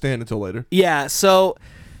quite understand until later. yeah, so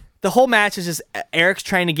the whole match is just Eric's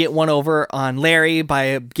trying to get one over on Larry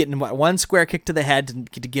by getting one square kick to the head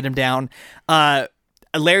to get him down.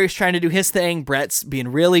 Larry's trying to do his thing. Brett's being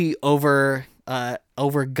really over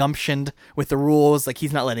gumptioned with the rules. Like,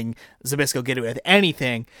 he's not letting Zbyszko get away with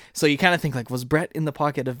anything. So you kind of think, like, was Brett in the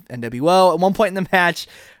pocket of NWO? At one point in the match,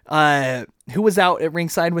 who was out at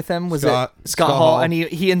ringside with him? Was Scott. it Scott Hall? And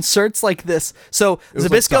he inserts like this. So was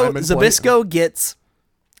like diamond plate.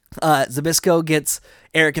 Zbyszko gets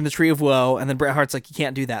Eric in the Tree of Woe, and then Bret Hart's like, you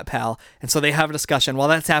can't do that, pal. And so they have a discussion. While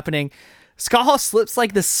that's happening, Scott Hall slips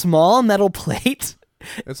like this small metal plate.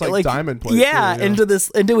 It's like diamond plate. Yeah, too,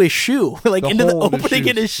 into his shoe, like The into the hole in his opening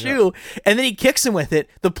in his shoes, shoe, and then he kicks him with it.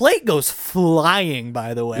 The plate goes flying,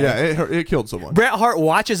 by the way. Yeah, it killed someone. Bret Hart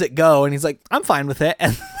watches it go, and he's like, "I'm fine with it."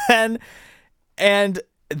 And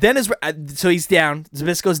then so he's down.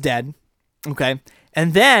 Zbyszko's dead. Okay.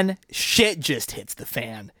 And then shit just hits the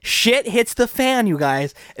fan. Shit hits the fan, you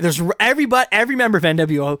guys. There's every member of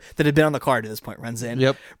NWO that had been on the card at this point runs in.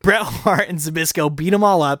 Yep. Bret Hart and Zbyszko beat them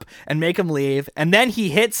all up and make him leave. And then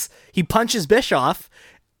he punches Bischoff.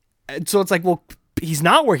 And so it's like, well, he's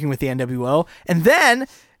not working with the NWO. And then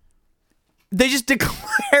they just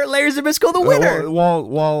declare Larry Zbyszko the winner.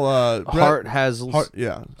 While Hart has... Scott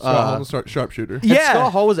Hall start sharpshooter. And Yeah.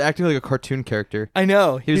 Scott Hall was acting like a cartoon character. I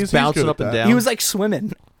know. He was He's bouncing good up at and that. down. He was like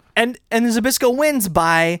swimming. And Zbyszko wins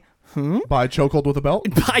by... By chokehold with a belt.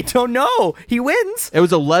 I don't know. He wins. It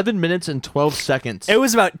was 11 minutes and 12 seconds. It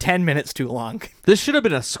was about 10 minutes too long. This should have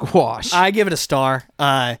been a squash. I give it a star.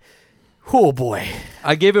 Oh boy.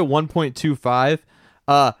 I gave it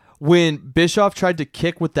 1.25. When Bischoff tried to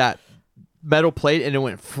kick with that metal plate and it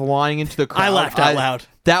went flying into the crowd. I laughed out loud.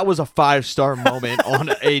 That was a 5-star moment on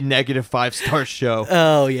a negative 5-star show.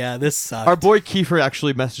 Oh yeah, this sucked. Our boy Kiefer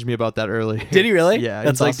actually messaged me about that earlier. Did he really? Yeah.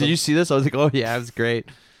 That's He's like, awesome. did you see this? I was like, oh yeah, it was great.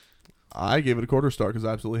 I gave it a quarter star because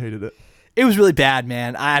I absolutely hated it. It was really bad,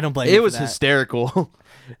 man. I don't blame you. It for was that. hysterical.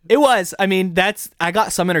 It was. I mean, I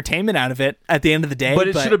got some entertainment out of it at the end of the day. but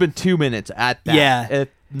it should have been 2 minutes at that. Yeah.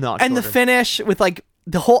 Not And the shorter. finish with like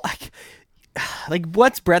the whole like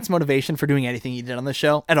what's Brett's motivation for doing anything he did on the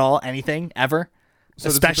show at all? Anything ever? So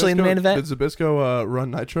did Especially in the main event. Did Zbyszko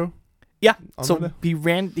run Nitro? Yeah. On So Monday? he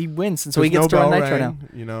wins, and so he There's gets no to run bell Nitro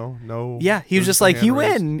rang, now. No. Yeah, he was there just like, a hand you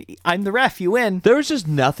raised. win. I'm the ref. You win. There was just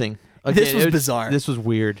nothing. This was it bizarre. This was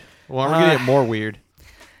weird. Well, we're gonna get more weird.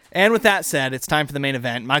 And with that said, it's time for the main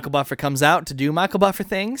event. Michael Buffer comes out to do Michael Buffer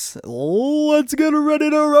things. Let's get ready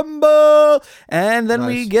to rumble. And then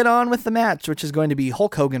we Nice. get on with the match, which is going to be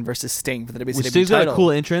Hulk Hogan versus Sting for the WCW Sting's got title. a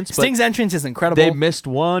cool entrance, but Sting's entrance is incredible. they missed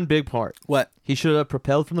one big part. What? He should have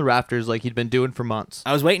propelled from the rafters like he'd been doing for months.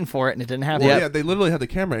 I was waiting for it, and it didn't happen. Well, Yeah. yeah, they literally had the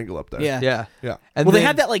camera angle up there. Yeah. Yeah. Yeah. And Well, they then-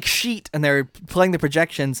 had that like sheet, and they were playing the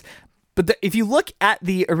projections. But if you look at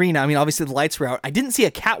the arena, I mean, obviously the lights were out. I didn't see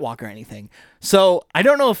a catwalk or anything. So I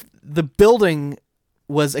don't know if the building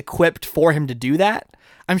was equipped for him to do that.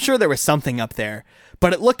 I'm sure there was something up there.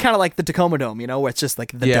 But it looked kind of like the Tacoma Dome, where it's just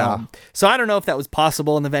like the Yeah. dome. So I don't know if that was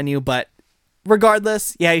possible in the venue, but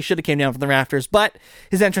regardless, yeah, he should have came down from the rafters. But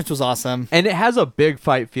his entrance was awesome. And it has a big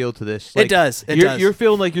fight feel to this. It does. It you're, does. You're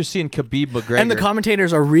feeling like you're seeing Khabib McGregor. And the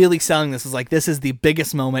commentators are really selling this as like, this is the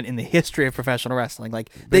biggest moment in the history of professional wrestling.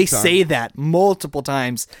 Like, they time. say that multiple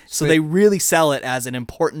times. So they really sell it as an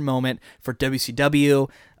important moment for WCW.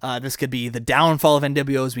 This could be the downfall of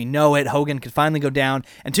NWO as we know it. Hogan could finally go down.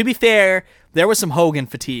 And to be fair, there was some Hogan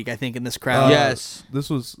fatigue, I think, in this crowd. Yes. This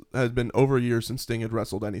has been over a year since Sting had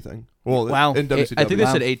wrestled anything. Well, Wow. in WCW. I think they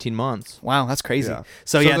Wow. said 18 months. Wow, that's crazy. Yeah.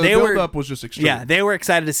 So yeah, the they were build-up was just extreme. Yeah, they were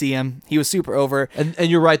excited to see him. He was super over. And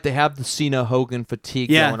you're right, they have the Cena Hogan fatigue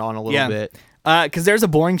going on a little bit. Because there's a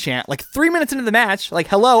boring chant. Like 3 minutes into the match, like,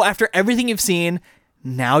 hello, after everything you've seen,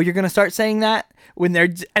 now you're going to start saying that? And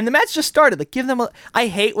the match just started. Like, give them I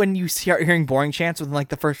hate when you start hearing boring chants within like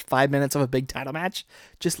the first 5 minutes of a big title match.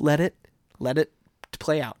 Just let it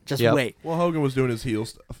play out. Just Yep. wait. Well, Hogan was doing his heel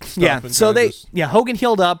stuff. Yeah. and So kinda just- Hogan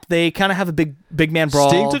healed up. They kind of have a big man brawl.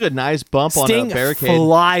 Sting took a nice bump Sting on a barricade.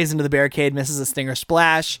 flies into the barricade, misses a stinger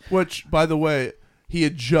splash. Which, by the way, he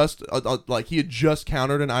had just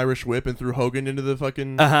countered an Irish whip and threw Hogan into the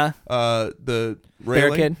fucking the railing,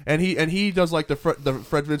 barricade. and he does like the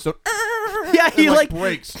Fred Flintstone. Yeah, he and, like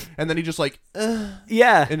breaks, and then he just like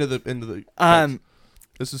yeah into the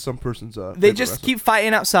This is some person's. They just keep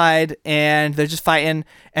fighting outside, and they're just fighting,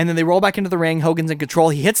 and then they roll back into the ring. Hogan's in control.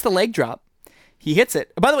 He hits the leg drop. He hits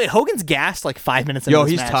it. By the way, Hogan's gassed like 5 minutes into this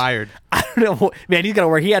he's match. tired. I don't know. Man, he's got to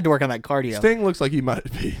work. He had to work on that cardio. Sting looks like he might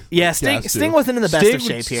be. Yeah, Sting wasn't in the best of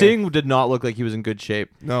shape here. Sting did not look like he was in good shape.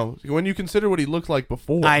 No, when you consider what he looked like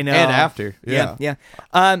before. I know. And after. Yeah.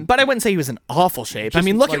 But I wouldn't say he was in awful shape. I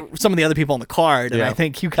mean, look at some of the other people on the card, and I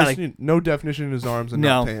think you kind of... No definition in his arms and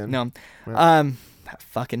not tan. No. That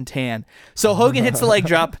fucking tan. So Hogan hits the leg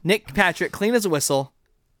drop. Nick Patrick, clean as a whistle.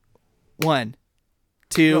 1,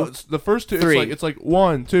 2, No, it's the first two. 3. It's like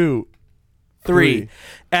 1, 2, 3.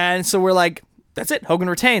 And so we're like, that's it. Hogan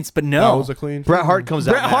retains. But no. That was a clean. Bret Hart comes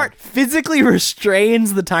out. Bret Hart physically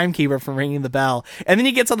restrains the timekeeper from ringing the bell. And then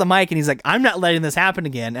he gets on the mic and he's like, I'm not letting this happen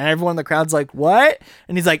again. And everyone in the crowd's like, what?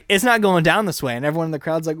 And he's like, it's not going down this way. And everyone in the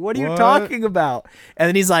crowd's like, what are you talking about? And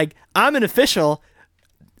then he's like, I'm an official.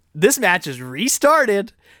 This match is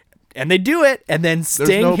restarted. And they do it. And then Sting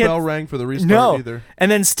There's no hits... bell rang for the restart either. And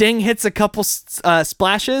then Sting hits a couple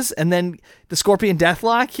splashes. And then the Scorpion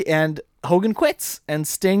Deathlock. And Hogan quits. And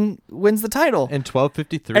Sting wins the title. In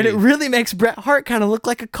 12:53. And it really makes Bret Hart kind of look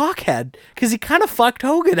like a cockhead because he kind of fucked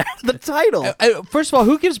Hogan out of the title. First of all,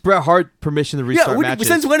 who gives Bret Hart permission to restart matches?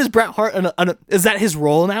 Since when is Bret Hart? Is that his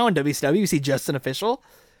role now in WCW? Is he just an official?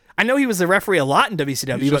 I know he was a referee a lot in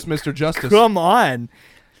WCW. He's just but Mr. Justice. Come on.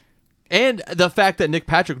 And the fact that Nick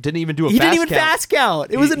Patrick didn't even do a He fast didn't even count. fast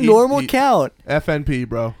count. It was a normal count. FNP,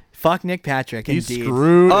 bro. Fuck Nick Patrick, He indeed.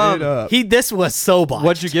 screwed it up. This was so botched.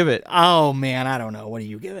 What'd you give it? Oh, man, I don't know. What do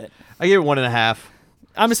you give it? I gave it 1.5.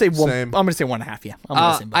 I'm gonna say one. Same. I'm gonna say 1.5. Yeah, I'm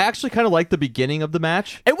gonna say both. I actually kind of liked the beginning of the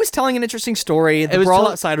match, It was telling an interesting story. The was brawl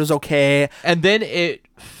tell- outside was okay. and then it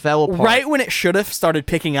fell apart. Right when it should have started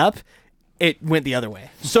picking up, it went the other way.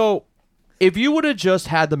 So, if you would have just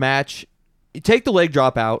had the match, you take the leg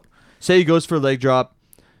drop out. Say he goes for a leg drop,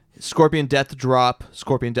 Scorpion Death drop,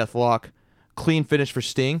 Scorpion Death lock, clean finish for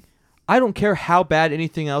Sting. I don't care how bad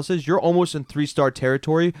anything else is. You're almost in 3-star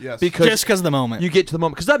territory. Yes. Because Just because of the moment. you get to the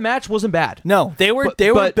moment. Because that match wasn't bad. No, they were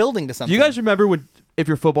But building to something. You guys remember when, if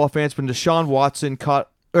you're football fans, when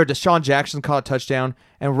Deshaun Jackson caught a touchdown,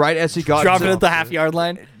 and right as he got dropped it at the half-yard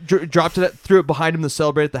line. dropped it, threw it behind him to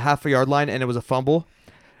celebrate at the half-yard line, and it was a fumble.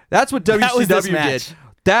 That's what That was this WCW match.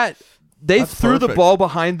 did. They That's threw the perfect. ball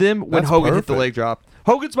behind them when That's Hogan hit the perfect. leg drop.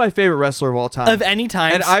 Hogan's my favorite wrestler of all time. Of any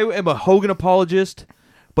time. And I am a Hogan apologist,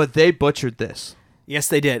 but they butchered this. Yes,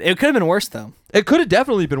 they did. It could have been worse, though. It could have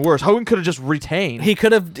definitely been worse. Hogan could have just retained. He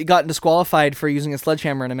could have gotten disqualified for using a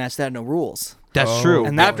sledgehammer in a match that had no rules. That's true.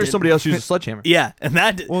 And that After did- somebody else used a sledgehammer. Yeah, and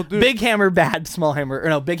that Well, dude- big hammer bad, small hammer, or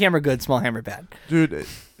no, big hammer good, small hammer bad. Dude,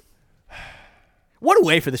 What a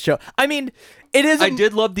way for the show. I mean, it is. I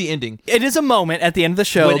did love the ending. It is a moment at the end of the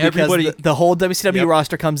show When because everybody- the whole WCW Yep.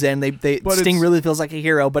 roster comes in. They But Sting it's- really feels like a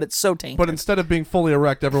hero, but it's so tainted. but instead of being fully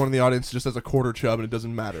erect, everyone in the audience just has a quarter chub and it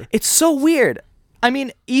doesn't matter. It's so weird. I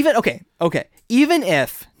mean, even even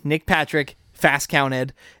if Nick Patrick fast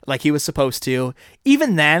counted like he was supposed to,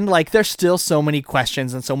 even then, like there's still so many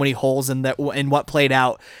questions and so many holes in what played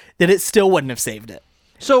out that it still wouldn't have saved it.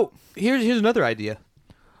 So here's another idea.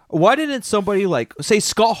 Why didn't somebody like, say,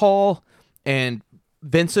 Scott Hall and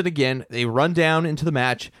Vincent again, they run down into the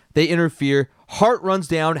match, they interfere, Hart runs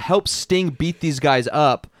down, helps Sting beat these guys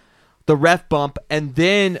up, the ref bump, and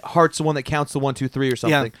then Hart's the one that counts the 1, 2, 3 or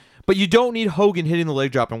something. But you don't need Hogan hitting the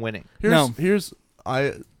leg drop and winning. Here's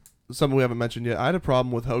something we haven't mentioned yet. I had a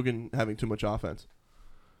problem with Hogan having too much offense.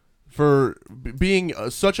 For being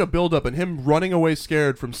such a build-up and him running away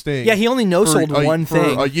scared from Sting. Yeah, he only no-sold one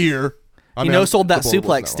thing. For a year. He no-sold that the bullet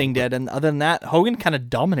wasn't suplex Sting long, did, and other than that, Hogan kind of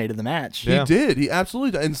dominated the match. but He did. He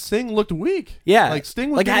absolutely did. And Sting looked weak. Yeah, Like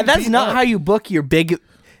Sting was like getting that's beat not up. how you book your big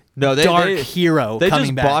No, dark hero They coming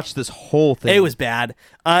just back. botched this whole thing. It was bad,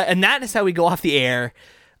 and that is how we go off the air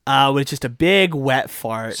with just a big wet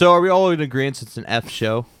fart. So are we all in agreement it's an F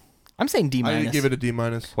show? I'm saying D I minus. didn't give it a D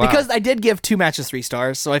minus. Wow. Because I did give 2 matches 3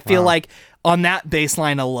 stars, so I feel like on that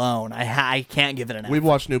baseline alone, I can't give it an F. We've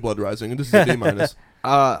watched New Blood Rising, and this is a D minus.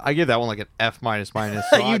 I gave that one like an F minus minus.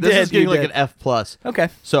 So You this did, is getting you like did. an F plus. Okay.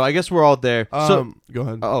 So I guess we're all there. So Go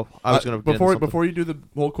ahead. I was gonna get into something. before you do the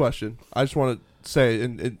whole question, I just want to say,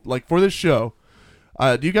 and like for this show,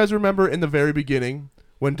 do you guys remember in the very beginning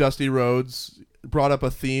when Dusty Rhodes brought up a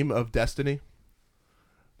theme of destiny?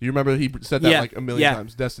 Do you remember he said that Yeah, like a million yeah.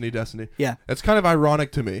 times? Destiny, destiny. Yeah. It's kind of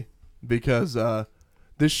ironic to me because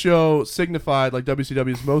this show signified like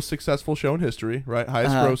WCW's most successful show in history, right?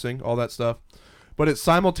 Highest grossing, all that stuff. But it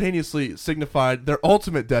simultaneously signified their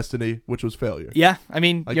ultimate destiny, which was failure. Yeah, I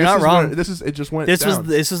mean, Like, you're not wrong. It just went This down.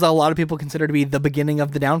 was a lot of people consider to be the beginning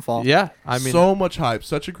of the downfall. Yeah, I mean, so much hype,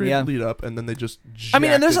 such a great Yeah. lead up, and then they just I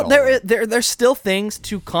mean, and jacked it all up. there's still things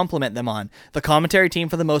to compliment them on. The commentary team,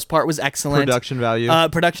 for the most part, was excellent. production value.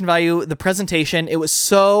 Production value, the presentation, it was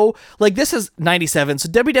so like this is '97, so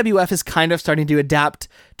WWF is kind of starting to adapt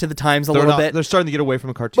to the times a little bit. They're starting to get away from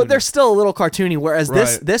a cartoon. But they're still a little cartoony. Whereas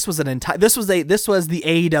Right. this was this was the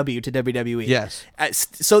AEW to WWE. Yes.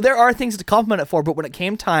 So there are things to compliment it for, but when it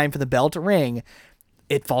came time for the bell to ring,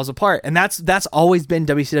 it falls apart, and that's always been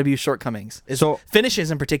WCW's shortcomings. So- finishes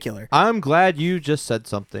in particular. I'm glad you just said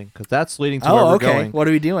something because that's leading to where we're okay. going. What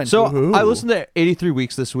are we doing? So Woohoo. I listened to 83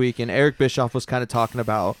 Weeks this week, and Eric Bischoff was kind of talking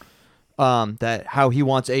about that how he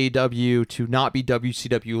wants AEW to not be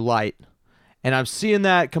WCW light, and I'm seeing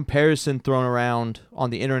that comparison thrown around on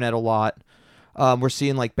the internet a lot. We're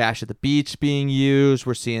seeing like Bash at the Beach being used.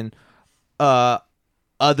 We're seeing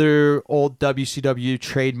other old WCW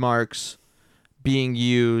trademarks being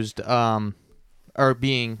used or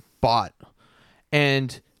being bought.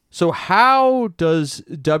 And so how does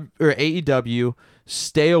AEW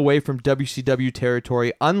stay away from WCW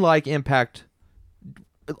territory, unlike Impact,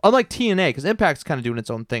 unlike TNA, because Impact's kind of doing its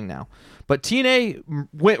own thing now. But TNA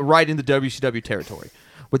went right into WCW territory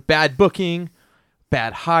with bad booking,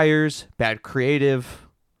 bad hires, bad creative.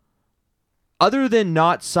 Other than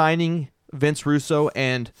not signing Vince Russo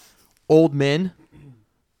and old men,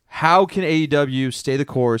 how can AEW stay the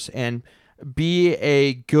course and be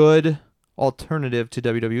a good alternative to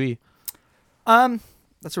WWE?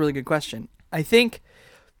 That's a really good question. I think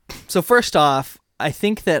so. First off, I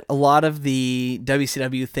think that a lot of the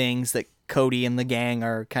WCW things that Cody and the gang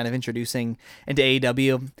are kind of introducing into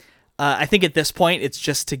AEW, I think at this point it's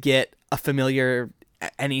just to get a familiar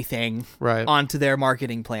anything Right. onto their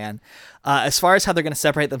marketing plan. As far as how they're going to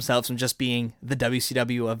separate themselves from just being the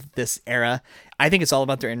WCW of this era, I think it's all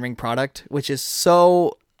about their in-ring product, which is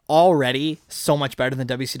already so much better than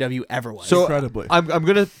WCW ever was. So Incredibly. I'm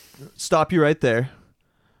going to stop you right there.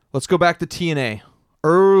 Let's go back to TNA.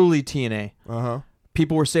 Early TNA.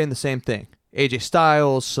 People were saying the same thing. AJ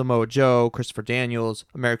Styles, Samoa Joe, Christopher Daniels,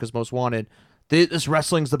 America's Most Wanted. This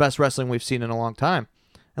wrestling's the best wrestling we've seen in a long time.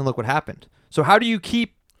 And look what happened. So how do you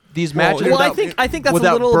keep these matches Well, without, I think that's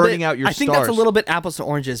without a little burning bit. out your I think stars? that's a little bit apples to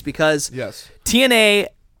oranges because Yes. TNA,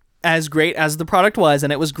 as great as the product was,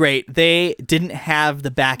 and it was great, they didn't have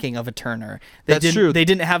the backing of a Turner. That's true. They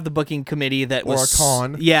didn't have the booking committee that Or was a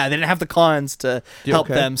Khan. Yeah, they didn't have the cons to help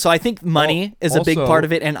okay. them. So I think money is a big also- part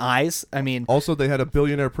of it, and eyes. I mean, Also, they had a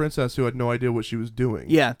billionaire princess who had no idea what she was doing.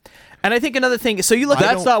 yeah. And I think another thing. So you look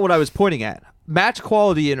That's at not what I was pointing at. Match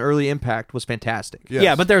quality in early Impact was fantastic. Yes.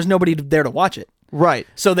 yeah, but there's nobody there to watch it. Right.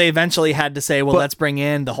 So they eventually had to say, well, But- let's bring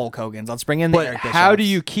in the Hulk Hogan's. Let's bring in the But Eric how do Bischoffs.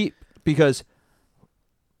 you keep, because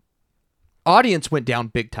audience went down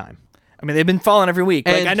big time. I mean, they've been falling every week.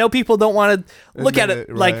 Like, And- I know people don't want to look at Admit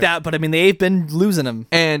it it, like right. that, but I mean, they've been losing them.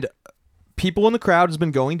 And people in the crowd has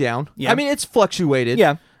been going down. Yeah. I mean, it's fluctuated.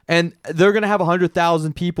 Yeah. And they're going to have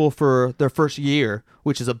 100,000 people for their first year,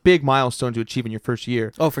 which is a big milestone to achieve in your first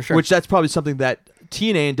year. Oh, for sure. Which that's probably something that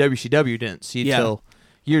TNA and WCW didn't see Yeah. till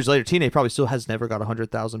years later. TNA probably still has never got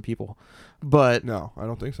 100,000 people. But No, I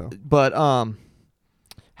don't think so.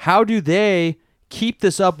 how do they keep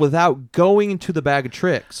this up without going into the bag of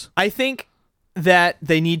tricks? I think that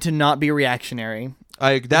they need to not be reactionary.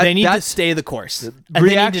 They need to that's stay the course. And they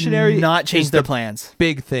reactionary need to not change is their the plans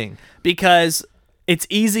big thing. because it's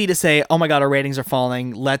easy to say, "Oh my God, our ratings are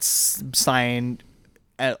falling. Let's sign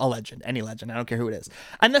a legend, any legend. I don't care who it is."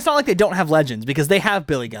 And it's not like they don't have legends because they have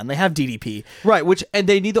Billy Gunn, they have DDP. Right, and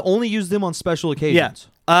they need to only use them on special occasions.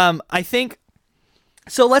 Yeah. I think.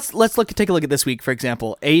 So let's take a look at this week, for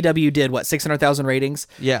example. AEW did what, 600,000 ratings?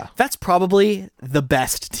 Yeah. That's probably the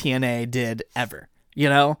best TNA did ever, you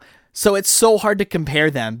know? So it's so hard to compare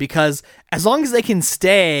them because as long as they can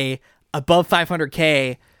stay above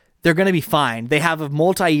 500K, they're going to be fine. They have a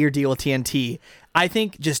multi-year deal with TNT. I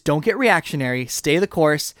think just don't get reactionary, stay the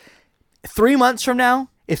course. 3 months from now,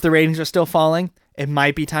 if the ratings are still falling, it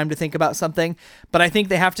might be time to think about something, but I think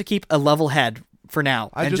they have to keep a level head for now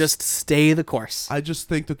and just stay the course. I just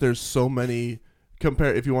think that there's so many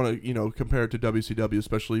if you want to, compare it to WCW,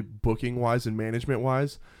 especially booking wise and management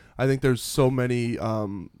wise, I think there's so many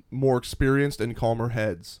more experienced and calmer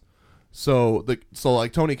heads. So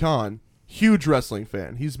like Tony Khan, huge wrestling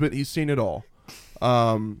fan. He's seen it all.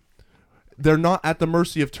 They're not at the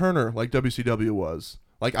mercy of Turner like WCW was.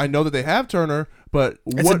 Like, I know that they have Turner, but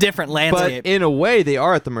It's a different But landscape. in a way, they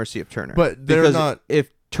are at the mercy of Turner. But they're because not- If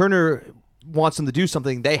Turner wants them to do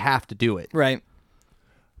something, they have to do it. right.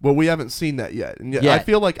 Well, we haven't seen that yet. And Yet. I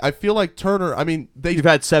feel like Turner. I mean, You've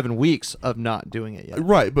had 7 weeks of not doing it yet.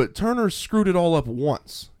 right, but Turner screwed it all up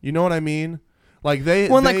once. You know what I mean? Like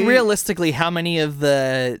Well, like realistically, how many of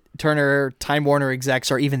the Turner Time Warner execs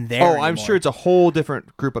are even there? Oh, I'm anymore? sure it's a whole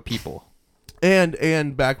different group of people.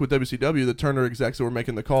 And back with WCW, the Turner execs that were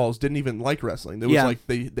making the calls didn't even like wrestling. It was Yeah. like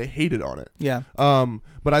they hated on it. Yeah.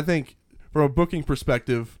 But I think from a booking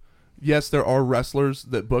perspective, yes, there are wrestlers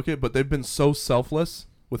that book it, but they've been so selfless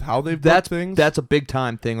with how they've booked things. That's a big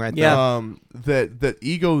time thing right Yeah. there. That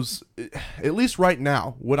egos, at least right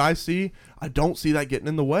now, what I see, I don't see that getting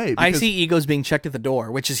in the way. I because- see egos being checked at the door,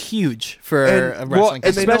 which is huge for And- a well, wrestling.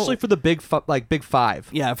 and they company. Especially for the big five.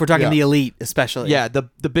 Yeah, if we're talking Yeah. the elite, especially. Yeah, the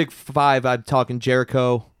big five. I'm talking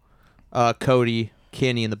Jericho, Cody,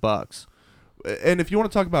 Kenny, and the Bucks. And if you want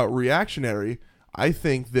to talk about reactionary, I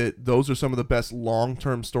think that those are some of the best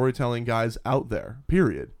long-term storytelling guys out there.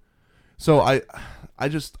 Period. So I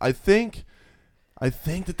think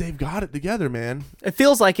that they've got it together, man. It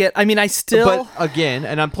feels like it. I mean, I still. But again,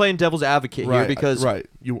 and I'm playing devil's advocate here because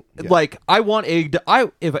like I want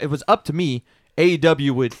if it was up to me,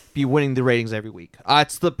 AEW would be winning the ratings every week.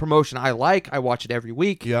 It's the promotion I like. I watch it every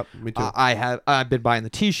week. Yep, me too. I've been buying the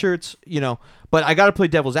T-shirts, but I got to play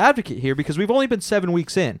devil's advocate here because we've only been 7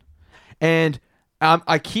 weeks in, and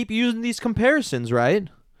I keep using these comparisons, right?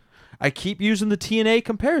 I keep using the TNA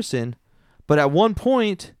comparison, but at one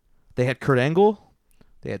point they had Kurt Angle,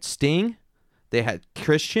 they had Sting, they had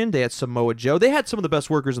Christian, they had Samoa Joe, they had some of the best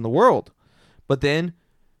workers in the world, but then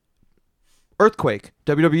Earthquake,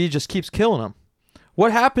 WWE just keeps killing them.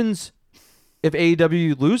 What happens if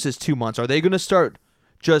AEW loses 2 months? Are they going to start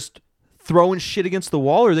just throwing shit against the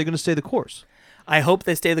wall, or are they going to stay the course? I hope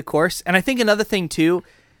they stay the course. And I think another thing, too,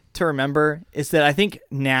 to remember is that I think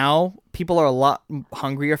now people are a lot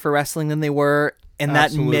hungrier for wrestling than they were in that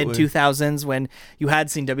Absolutely. mid-2000s when you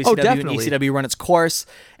had seen WCW and definitely. ECW run its course.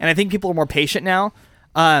 And I think people are more patient now.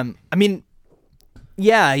 I mean,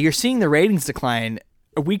 yeah, you're seeing the ratings decline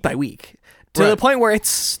week by week to the point where it's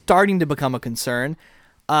starting to become a concern.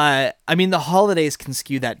 I mean, the holidays can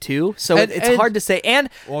skew that too, so it's hard to say. And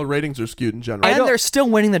Well, ratings are skewed in general. they're still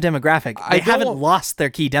winning the demographic. They haven't lost their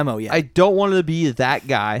key demo yet. I don't want to be that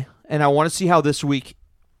guy, and I want to see how this week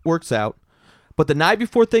works out. But the night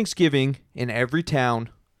before Thanksgiving, in every town,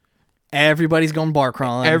 Everybody's going bar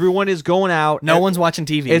crawling. everyone is going out. no one's watching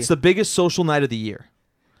TV. It's the biggest social night of the year.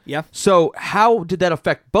 yeah, So how did that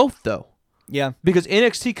affect both, though? yeah. Because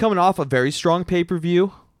NXT coming off a very strong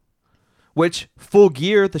pay-per-view, which Full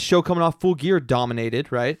Gear, the show coming off Full Gear,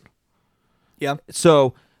 dominated, right? Yeah.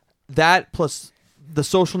 So that plus the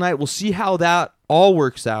social night, we'll see how that all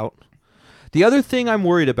works out. The other thing I'm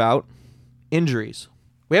worried about, injuries.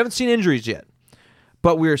 We haven't seen injuries yet,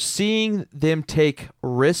 but we're seeing them take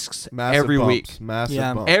risks Massive every bumps, week. Massive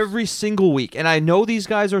Yeah. bumps. Every single week. And I know these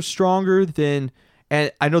guys are stronger than,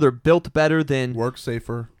 and I know they're built better than, Work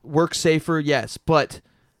safer. work safer, yes. But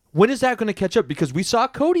when is that going to catch up? Because we saw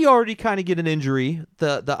Cody already kind of get an injury,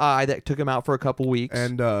 the eye that took him out for a couple weeks.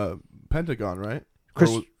 And Pentagon, right? Or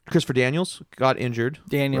was- Christopher Daniels got injured.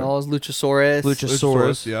 Daniels, Luchasaurus.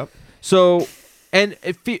 Luchasaurus. Yep. So, and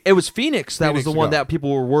it was Phoenix that was Phoenix the one got- that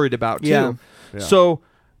people were worried about too. Yeah. Yeah. So,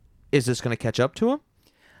 is this going to catch up to him?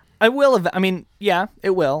 I will. I mean, yeah,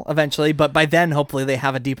 it will eventually. But by then, hopefully, they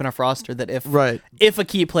have a deep enough roster that if a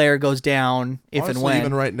key player goes down, if Honestly, and when,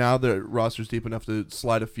 even right now, the roster's deep enough to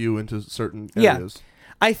slide a few into certain Yeah. areas.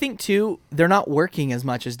 I think too, they're not working as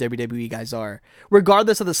much as WWE guys are,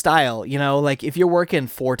 regardless of the style. Like if you're working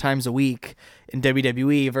 4 times a week in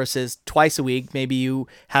WWE versus twice a week, maybe you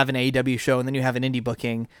have an AEW show and then you have an indie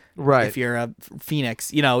booking. Right. If you're a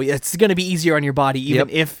Phoenix, it's going to be easier on your body, even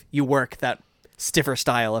Yep. if you work that stiffer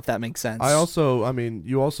style, if that makes sense.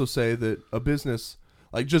 You also say that a business,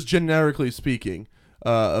 like just generically speaking,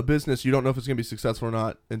 a business, you don't know if it's going to be successful or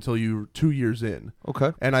not until you're 2 years in.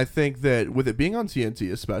 Okay. And I think that with it being on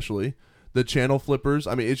TNT especially, the channel flippers,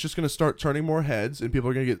 I mean, it's just going to start turning more heads and people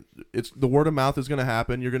are going to the word of mouth is going to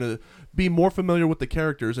happen. You're going to be more familiar with the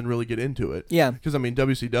characters and really get into it. Yeah. Because,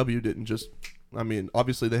 WCW didn't just,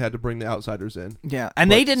 obviously they had to bring the outsiders in. Yeah. And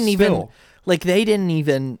But they didn't still,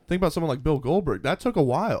 even think about someone like Bill Goldberg. That took a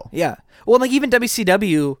while. Yeah. Well, like even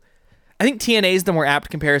WCW, I think TNA is the more apt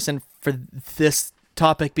comparison for this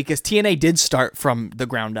topic because TNA did start from the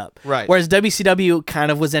ground up. Right. Whereas WCW kind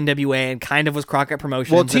of was NWA and kind of was Crockett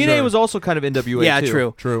Promotions. Well, and- TNA was also kind of NWA yeah, too.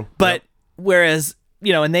 true. True. But whereas,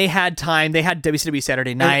 and they had time, they had WCW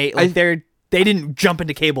Saturday Night. I- Like They didn't jump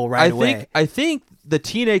into cable right away. I think the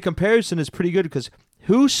TNA comparison is pretty good because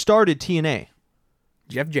who started TNA?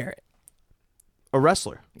 Jeff Jarrett. A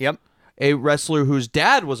wrestler. Yep. A wrestler whose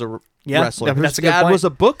dad was a wrestler. Yeah, Whose that's a good dad point. was a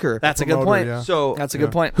booker. That's a good Promoter, point. yeah. So That's a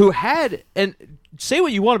good point. who had, and say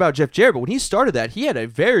what you want about Jeff Jarrett, but when he started that, he had a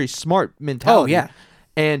very smart mentality. Oh, yeah.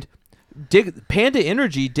 And Panda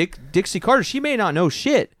Energy, Dixie Carter, she may not know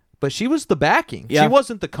shit, but she was the backing. Yeah. She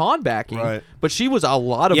wasn't the con backing, Right. but she was a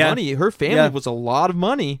lot of Yeah. money. Her family Yeah. was a lot of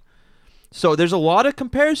money. So there's a lot of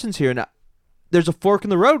comparisons here. And there's a fork in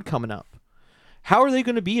the road coming up. How are they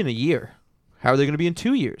going to be in a year? How are they going to be in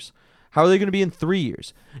 2 years? How are they going to be in 3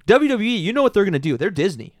 years? WWE, you know what they're going to do. They're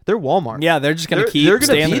Disney. They're Walmart. Yeah, they're just going to They're keep gonna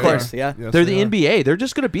staying be the course. there. Yeah. Yes, They're they the are. NBA. They're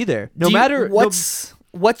just going to be there. No Do you- matter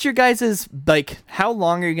what's your guys' like how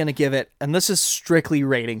long are you going to give it, and this is strictly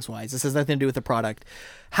ratings wise, this has nothing to do with the product,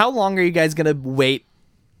 how long are you guys going to wait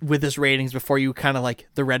with this ratings before you kind of like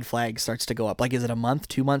the red flag starts to go up? Like, is it a month,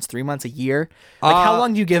 2 months, 3 months, a year? Like, how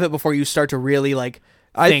long do you give it before you start to really like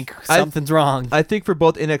think something's wrong? I think for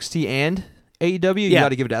both NXT and AEW, you Yeah. got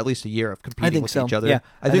to give it at least a year of competing think with so. each other. Yeah,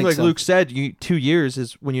 I I think think like so. Luke said, 2 years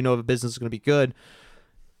is when you know if a business is going to be good.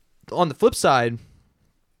 On the flip side,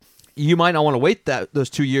 you might not want to wait those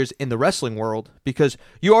 2 years in the wrestling world because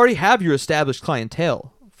you already have your established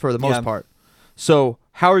clientele for the most Yeah. part. So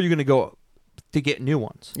how are you going to go to get new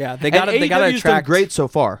ones? Yeah, they gotta AEW's done attract. great so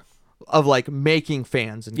far of like making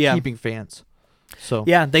fans and Yeah. keeping fans. So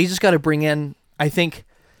Yeah, they just got to bring in. I think.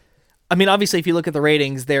 I mean, obviously, if you look at the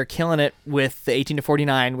ratings, they're killing it with the 18 to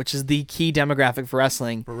 49, which is the key demographic for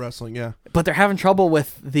wrestling. For wrestling, yeah. But they're having trouble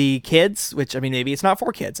with the kids, which I mean, maybe it's not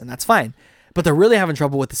for kids, and that's fine. But they're really having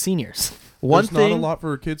trouble with the seniors. one There's not thing, a lot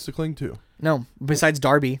for kids to cling to. No, besides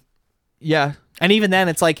Darby, yeah, and even then,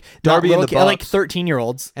 it's like Darby not and little the like Bucks.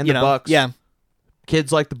 13-years-olds And you the know? Bucks. Yeah,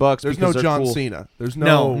 kids like the Bucks. There's because no they're John cool. Cena. There's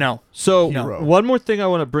no. So Hero. one more thing I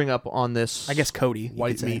want to bring up on this. I guess Cody, you could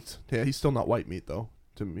White say. meat. Yeah, he's still not white meat though.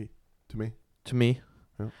 To me. to me.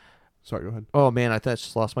 Sorry, go ahead. Oh man, I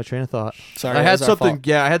just lost my train of thought. Sorry, I that had was our something. fault.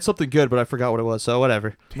 Yeah, I had something good, but I forgot what it was. So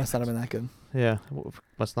whatever. Must not have been that good. Yeah,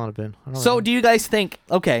 must not have been. I don't So, know. do you guys think?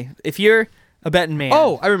 Okay, if you're a betting man.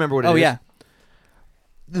 Oh, I remember what it is. oh yeah.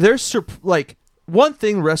 There's like one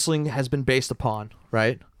thing wrestling has been based upon,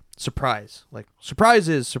 right? Surprise. Like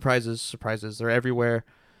surprises. They're everywhere.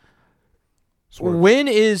 Swerve. When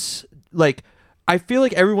is like I feel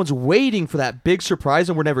like everyone's waiting for that big surprise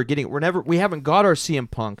and we're never getting it. We haven't got our CM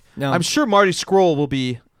Punk. No. I'm sure Marty Scurll will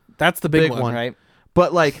be, That's the big, big one, one. right?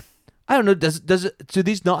 but like I don't know, do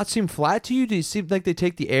these not seem flat to you? Do you seem like they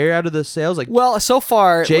take the air out of the sails? Like Well, so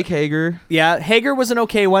far, Jake Hager. yeah, Hager was an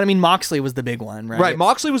okay one. I mean, Moxley was the big one, right? Right,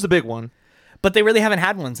 Moxley was the big one. But they really haven't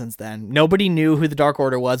had one since then. Nobody knew who the Dark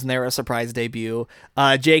Order was, and they were a surprise debut.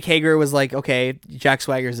 Jake Hager was like, okay, Jack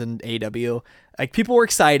Swagger's in AEW. Like, people were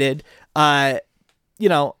excited. You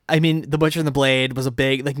know, I mean, the Butcher and the Blade was a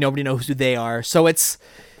big, like, nobody knows who they are. So it's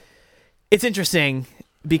interesting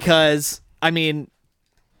because, I mean,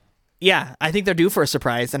 yeah, I think they're due for a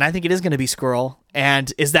surprise, and I think it is going to be Skrull.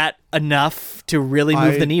 And is that enough to really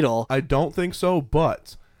move the needle? I don't think so,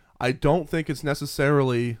 but I don't think it's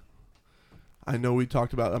necessarily. I know we've been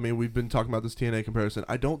talking about this TNA comparison.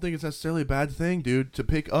 I don't think it's necessarily a bad thing, dude, to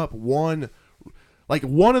pick up one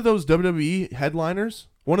of those WWE headliners,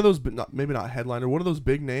 one of those, but maybe not headliner, one of those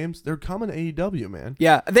big names. They're coming to AEW, man.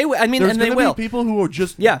 Yeah, they. I mean, There's and they gonna will. be people who are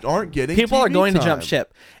just aren't getting. People are TV going time. to jump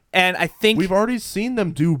ship, and I think We've already seen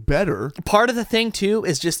them do better. part of the thing too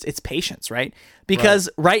is just it's patience, right?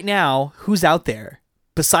 Because right now, who's out there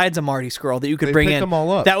besides a Marty Scurll that you could They bring picked in them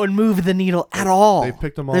all up. that would move the needle at all? They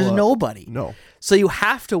picked them all There's up. nobody. No. So you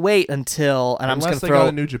have to wait until, and I'm Unless just they going to got throw.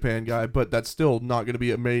 a New Japan guy, but that's still not going to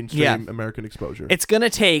be a mainstream Yeah. American exposure. It's going to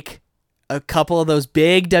take a couple of those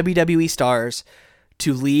big WWE stars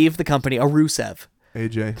to leave the company. A Rusev,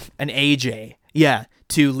 AJ. an AJ, yeah,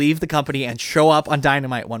 to leave the company and show up on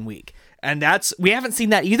Dynamite one week, and we haven't seen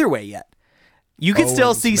that either way yet. You could still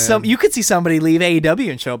Owens, see man. you could see somebody leave AEW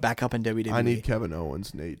and show back up in WWE. I need Kevin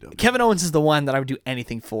Owens in AEW. Kevin Owens is the one that I would do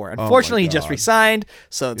anything for. Unfortunately, he just God. resigned,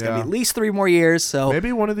 so it's gonna be Yeah. at least 3 more years. So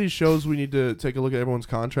Maybe one of these shows we need to take a look at everyone's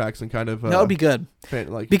contracts and kind of that would be good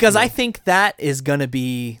because I think that's gonna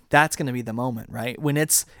be the moment, right? When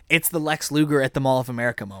it's the Lex Luger at the Mall of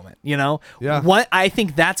America moment, you know? Yeah. What I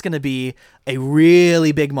think that's gonna be a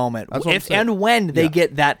really big moment That's what I'm if saying. and when they Yeah.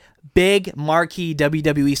 get that big marquee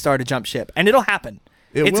WWE star to jump ship, and it'll happen.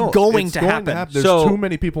 It's will. going It's to happen. There's So- too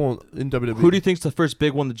many people in WWE. Who do you think's the first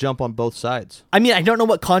big one to jump on both sides? I mean, I don't know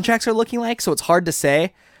what contracts are looking like, so it's hard to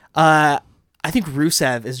say. I think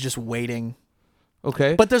Rusev is just waiting.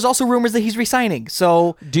 Okay. But there's also rumors that he's resigning.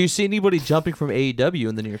 So do you see anybody jumping from AEW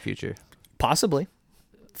in the near future? Possibly.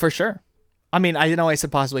 For sure. I mean, I know I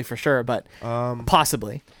said possibly for sure, but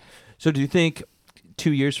possibly. So do you think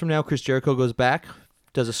 2 years from now, Chris Jericho goes back,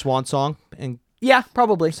 does a swan song, and Yeah,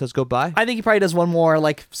 probably. says goodbye? I think he probably does one more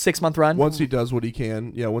 6-month run. Once he does what he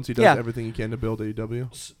can, once he does everything he can to build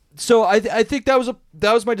AEW. So I think that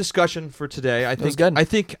was my discussion for today. I think was good. I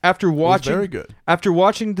think after watching very good. after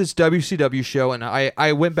watching this WCW show, and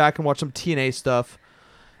I went back and watched some TNA stuff,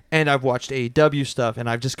 and I've watched AEW stuff, and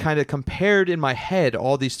I've just kind of compared in my head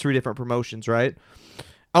all these 3 different promotions, right?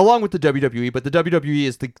 Along with the WWE, but the WWE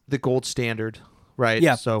is the gold standard, right?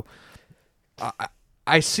 Yeah. So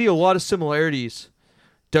I see a lot of similarities,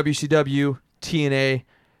 WCW, TNA,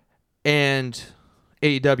 and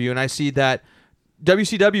AEW, and I see that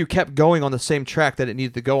WCW kept going on the same track that it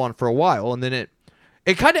needed to go on for a while, and then it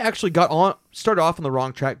kind of actually started off on the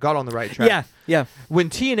wrong track, got on the right track. Yeah. When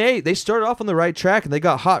TNA, they started off on the right track, and they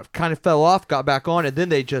got hot, kind of fell off, got back on, and then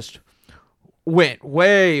they just went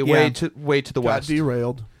way to the Got west.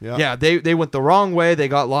 derailed. Yeah. Yeah, they went the wrong way. They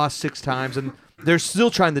got lost 6 times, and they're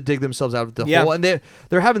still trying to dig themselves out of the hole. And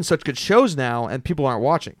they're having such good shows now, and people aren't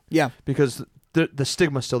watching. Yeah. Because the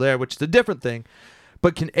stigma's still there, which is a different thing.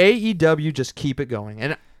 But can AEW just keep it going?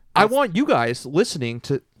 And I want you guys listening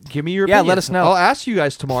to give me your opinion. let us know. I'll ask you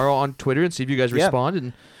guys tomorrow on Twitter and see if you guys respond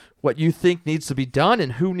and what you think needs to be done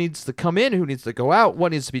and who needs to come in, who needs to go out,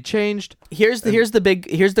 what needs to be changed. Here's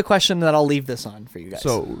the question that I'll leave this on for you guys.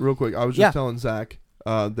 So real quick, I was just telling Zach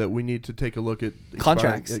that we need to take a look at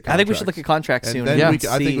contracts. I think we should look at contracts and soon. Then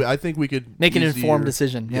I think we could make an easier- informed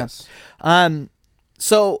decision. Yes.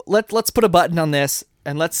 So let's put a button on this,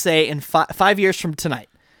 and let's say in 5 years from tonight,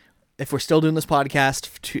 if we're still doing this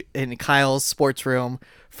podcast in Kyle's sports room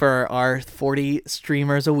for our 40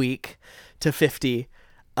 streamers a week to 50,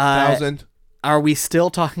 1,000. are we still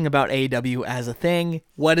talking about AEW as a thing?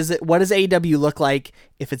 What does AEW look like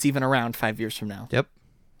if it's even around 5 years from now? Yep.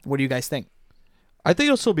 What do you guys think? I think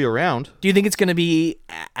it'll still be around. Do you think it's going to be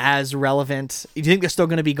as relevant? Do you think they're still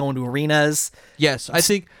going to be going to arenas? Yes, I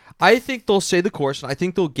think they'll stay the course, and I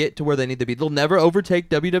think they'll get to where they need to be. They'll never overtake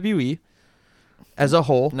WWE as a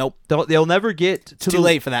whole. Nope. They'll never get to Too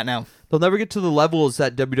late for that now. They'll never get to the levels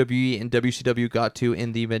that WWE and WCW got to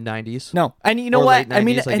in the mid 90s. No, and you know Or what? late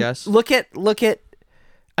 90s, I guess. Look at.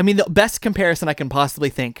 I mean, the best comparison I can possibly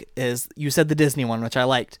think is you said the Disney one, which I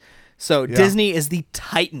liked. So Disney is the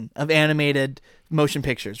titan of animated motion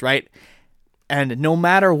pictures, right? And no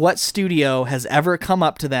matter what studio has ever come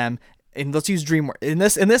up to them, and let's use DreamWorks in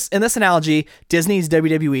this analogy, Disney's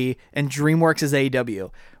WWE and DreamWorks is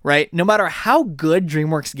AEW, right? No matter how good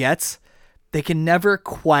DreamWorks gets, they can never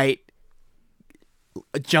quite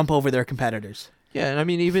jump over their competitors. Yeah, and I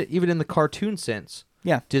mean even in the cartoon sense.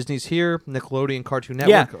 Yeah. Disney's here, Nickelodeon, Cartoon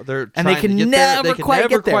Network. They're and they trying can to get there. never They can quite never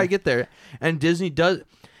get there. quite get there. And Disney does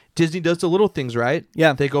the little things, right?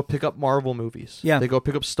 Yeah. They go pick up Marvel movies. Yeah. They go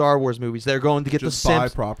pick up Star Wars movies. They're going to get Just the buy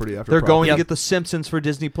Simpsons. property after They're property. going Yep. to get the Simpsons for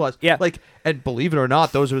Disney Plus. Yeah. And believe it or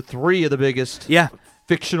not, those are 3 of the biggest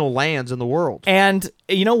fictional lands in the world. And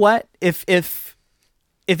you know what? If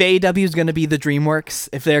AEW is going to be the DreamWorks,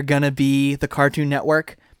 if they're going to be the Cartoon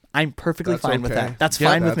Network, I'm perfectly That's fine with okay. that. That's Yeah,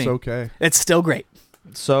 fine with me. That's okay. It's still great.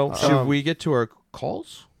 So should we get to our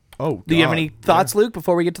calls? Oh, Do you have God. any thoughts, Luke,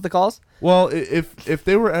 before we get to the calls? Well, if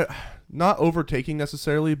they were not overtaking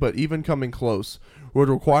necessarily, but even coming close, would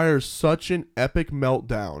require such an epic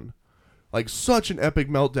meltdown,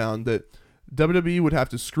 that WWE would have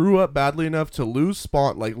to screw up badly enough to lose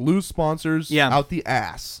sponsors out the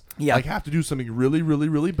ass. Yeah. Like have to do something really, really,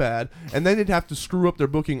 really bad, and then they'd have to screw up their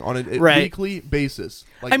booking on a Right. weekly basis.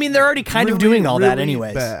 Like, I mean, they're already kind of really, doing all that really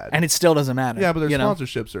anyways, bad. and it still doesn't matter. Yeah, but their you know?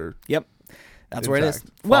 sponsorships are. Yep. That's where it is.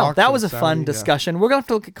 intact. Well, Fox that and was a Saudi, fun yeah. discussion. We're going to have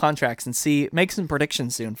to look at contracts and make some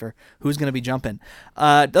predictions soon for who's going to be jumping.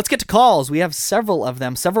 Let's get to calls. We have several of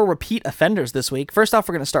them, several repeat offenders this week. First off,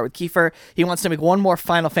 we're going to start with Kiefer. He wants to make one more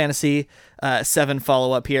Final Fantasy 7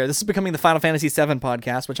 follow-up here. This is becoming the Final Fantasy 7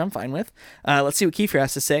 podcast, which I'm fine with. Let's see what Kiefer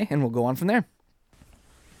has to say, and we'll go on from there.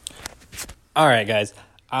 All right, guys.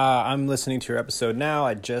 I'm listening to your episode now.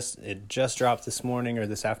 It just dropped this morning or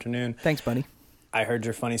this afternoon. Thanks, buddy. I heard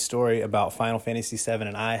your funny story about Final Fantasy VII,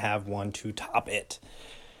 and I have one to top it.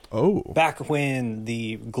 Oh. Back when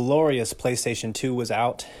the glorious PlayStation 2 was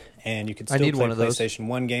out, and you could I still need play one of those. PlayStation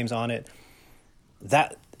 1 games on it,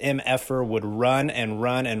 that MFer would run and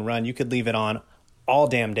run and run. You could leave it on all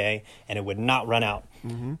damn day, and it would not run out.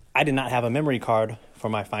 Mm-hmm. I did not have a memory card for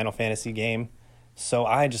my Final Fantasy game, so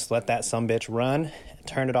I just let that sumbitch run,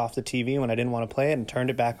 turned it off the TV when I didn't want to play it, and turned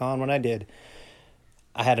it back on when I did.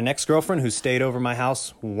 I had an ex-girlfriend who stayed over my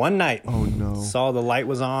house one night. Oh, no. Saw the light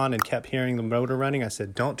was on and kept hearing the motor running. I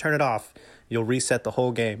said, don't turn it off. You'll reset the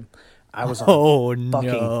whole game. I was on Oh, fucking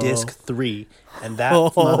no. disc 3, and that Oh,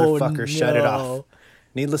 motherfucker shut it no. off.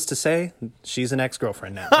 Needless to say, she's an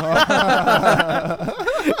ex-girlfriend now.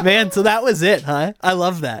 Man, so that was it, huh? I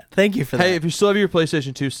love that. Thank you for that. Hey, if you still have your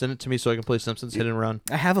PlayStation 2, send it to me so I can play Simpsons Hit and Run.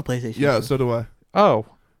 I have a PlayStation. Yeah, so do I. Oh.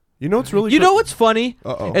 You know what's really You know what's funny?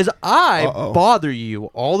 Uh-oh. Is I Uh-oh. bother you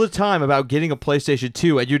all the time about getting a PlayStation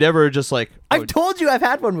 2, and you never just like, I've told you I've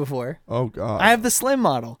had one before. Oh, God. I have the slim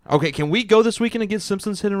model. okay, can we go this weekend and get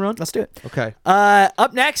Simpsons Hit and Run? Let's do it. Okay.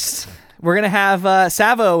 Up next, we're gonna have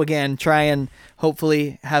Savo again try and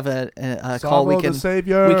hopefully have a call we Savo the can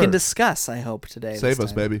savior. we can discuss. I hope today. Save this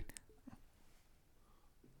us, time. baby.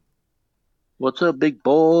 What's up, big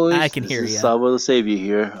boys? I can hear This is ya. Salvo the Savior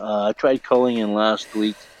here. I tried calling in last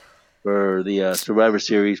week for the Survivor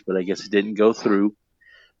Series, but I guess it didn't go through.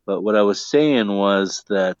 But what I was saying was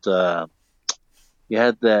that you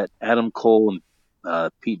had that Adam Cole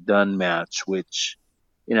and Pete Dunne match, which,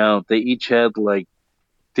 you know, they each had like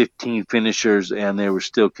 15 finishers and they were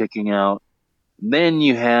still kicking out. Then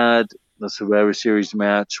you had the Survivor Series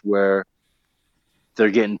match where they're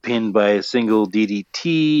getting pinned by a single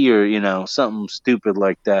DDT or, you know, something stupid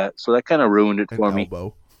like that. So that kind of ruined it An for me.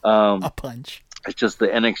 elbow. A punch. It's just the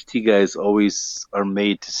NXT guys always are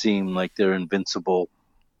made to seem like they're invincible.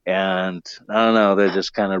 And I don't know, they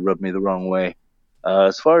just kind of rubbed me the wrong way.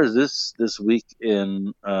 As far as this week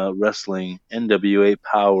in wrestling, NWA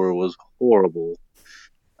Power was horrible.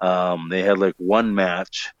 They had like one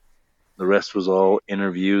match. The rest was all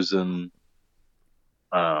interviews and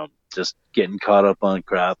just getting caught up on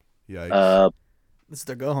crap. Yikes. This is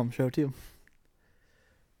their go home show too.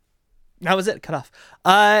 That was it. Cut off.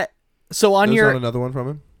 So on There's your not another one from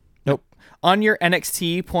him? on your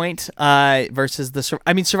NXT point versus the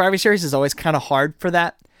Survivor Series is always kind of hard for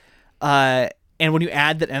that. And when you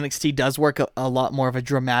add that NXT does work a lot more of a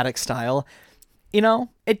dramatic style, you know,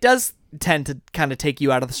 it does tend to kind of take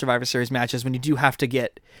you out of the Survivor Series matches when you do have to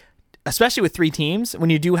get, especially with 3 teams, when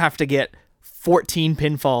you do have to get 14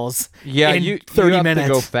 pinfalls Yeah, in you 30 have minutes.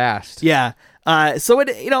 to go fast. Yeah. So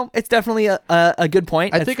it, you know, it's definitely a good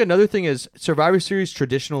point. I think another thing is Survivor Series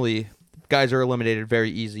traditionally, guys are eliminated very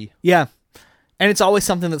easy. Yeah. And it's always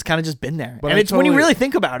something that's kind of just been there. But and I it's when you totally- really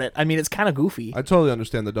think about it, I mean, it's kind of goofy. I totally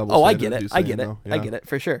understand the double Oh, I standard get it. he's I saying, get it. though. I Yeah. get it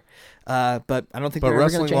for sure. But I don't think But they're ever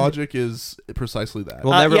wrestling going to change logic is precisely that.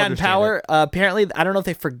 We'll never yeah, and understand Power, apparently, I don't know if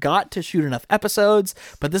they forgot to shoot enough episodes,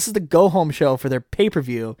 but this is the go-home show for their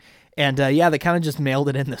pay-per-view. And yeah, they kind of just mailed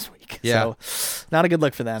it in this week. Yeah. So not a good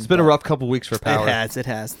look for them. It's been a rough couple weeks for Power. It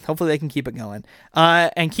has. Hopefully they can keep it going.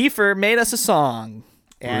 And Kiefer made us a song.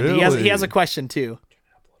 And he Really? has a question too.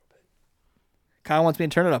 Kyle wants me to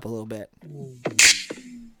turn it up a little bit.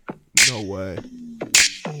 No way.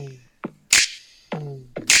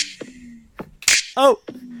 Oh.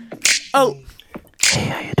 Hey,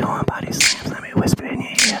 how you doing, Body Slams? Let me whisper in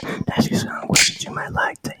your ear. Ask you some questions you might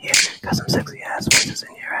like to hear. Got some sexy ass voices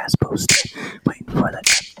in your ass posted. Waiting for the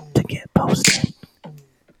tip to get posted.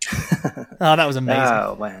 Oh, that was amazing.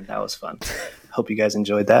 Oh, man, that was fun. Hope you guys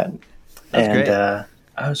enjoyed that. That's and great.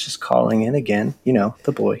 I was just calling in again, you know,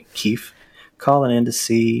 the boy, Keith, calling in to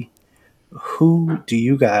see who do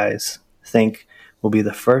you guys think will be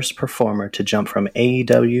the first performer to jump from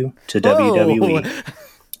AEW to WWE.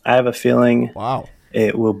 I have a feeling Wow.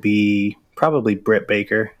 it will be probably Britt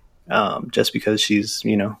Baker, just because she's,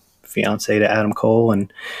 you know, fiance to Adam Cole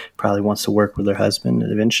and probably wants to work with her husband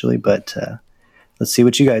eventually. But let's see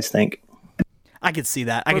what you guys think. I could see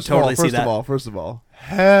that. I could First of all, totally see that. First of all,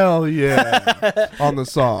 hell yeah on the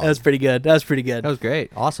song. That was pretty good. That was pretty good. That was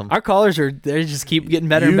great. Awesome. Our callers they just keep getting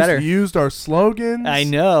better and better. Used our slogans. I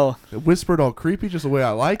know. Whispered all creepy, just the way I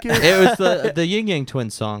like it. It was the Yin Yang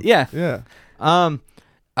Twins song. Yeah. Yeah.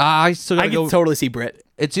 I still I gotta can go. totally see Britt.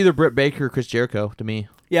 It's either Britt Baker or Chris Jericho to me.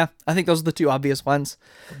 Yeah, I think those are the two obvious ones.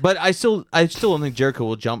 But I still don't think Jericho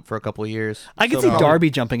will jump for a couple of years. I can So see Darby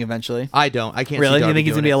jumping eventually. I don't. I can't. Really? See You Darby think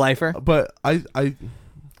he's doing gonna be it. a lifer? But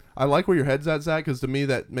I like where your head's at, Zach, because to me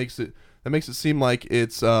that makes it seem like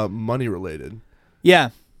it's money related.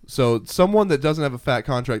 Yeah. So someone that doesn't have a fat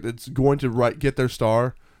contract that's going to get their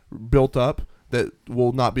star built up that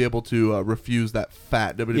will not be able to refuse that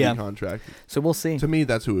fat WWE Yeah. contract. So we'll see. To me,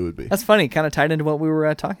 that's who it would be. That's funny. Kind of tied into what we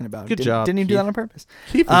were talking about. Good job, Didn't even do that Keith. on purpose.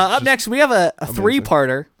 Keith is Up just next, we have a amazing.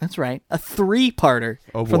 three-parter. That's right, a three-parter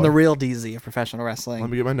Oh, from boy. the real DZ of professional wrestling. Let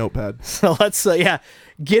me get my notepad. So let's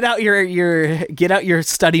get out your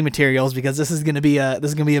study materials because this is gonna be a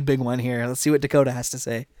big one here. Let's see what Dakota has to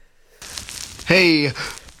say. Hey,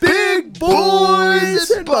 Big boys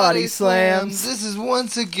and body slams. This is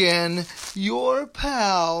once again your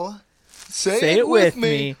pal, Say it with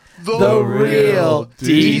me. The real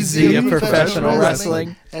DZ of professional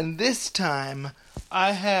wrestling. And this time,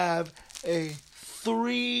 I have a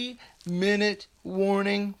 3-minute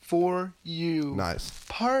warning for you. Nice.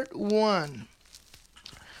 Part 1.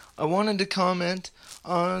 I wanted to comment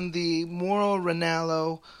on the Mauro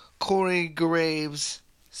Ranallo, Corey Graves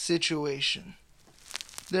situation.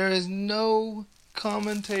 There is no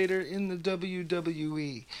commentator in the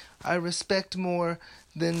WWE I respect more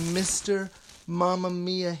than Mr. Mamma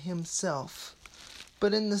Mia himself.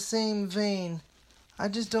 But in the same vein, I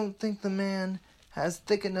just don't think the man has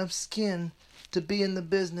thick enough skin to be in the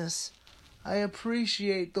business. I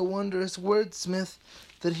appreciate the wondrous wordsmith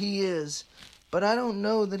that he is, but I don't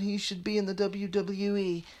know that he should be in the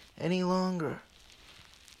WWE any longer.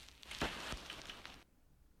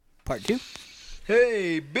 Part 2.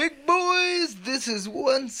 Hey, big boys, this is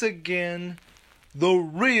once again the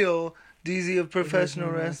real DZ of Professional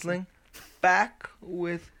Wrestling, back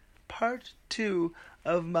with part 2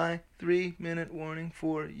 of my 3-minute warning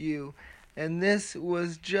for you. And this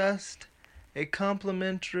was just a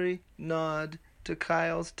complimentary nod to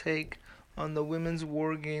Kyle's take on the Women's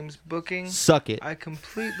War Games booking. Suck it. I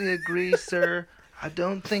completely agree, sir. I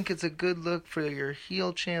don't think it's a good look for your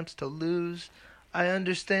heel champs to lose. I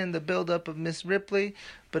understand the build-up of Miss Ripley,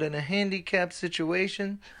 but in a handicapped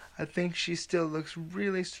situation, I think she still looks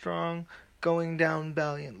really strong going down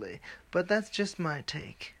valiantly. But that's just my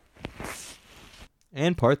take.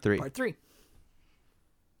 And part 3. Part 3.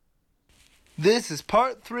 This is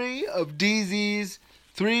part 3 of DZ's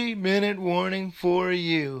 3-minute warning for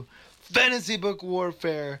you. Fantasy Book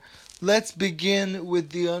Warfare. Let's begin with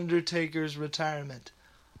The Undertaker's retirement.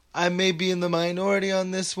 I may be in the minority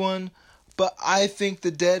on this one, but I think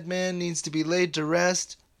the dead man needs to be laid to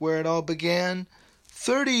rest where it all began,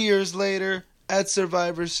 30 years later at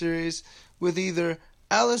Survivor Series, with either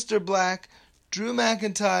Aleister Black, Drew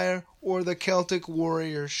McIntyre, or the Celtic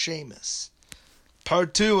Warrior Sheamus.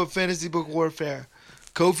 Part 2 of Fantasy Book Warfare.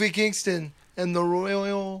 Kofi Kingston and the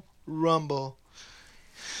Royal Rumble.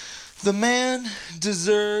 The man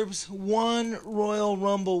deserves one Royal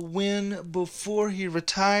Rumble win before he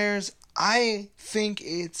retires. I think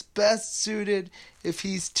it's best suited if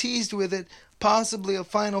he's teased with it, possibly a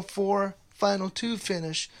Final 4, Final 2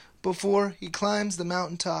 finish before he climbs the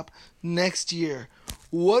mountaintop next year.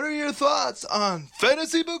 What are your thoughts on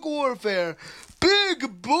Fantasy Book Warfare?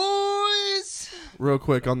 Big boys! Real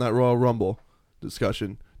quick on that Royal Rumble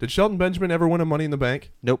discussion. Did Shelton Benjamin ever win a Money in the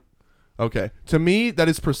Bank? Nope. Okay. To me, that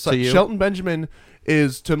is precise. Shelton Benjamin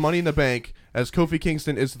is to Money in the Bank as Kofi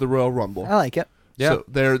Kingston is to the Royal Rumble. I like it. Yeah. So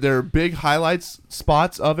they're big highlights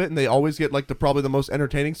spots of it, and they always get like probably the most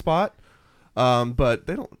entertaining spot. But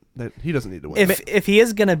he doesn't need to win. If he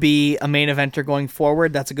is going to be a main eventer going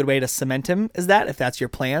forward, that's a good way to cement him. If that's your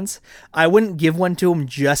plans, I wouldn't give one to him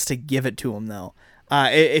just to give it to him though.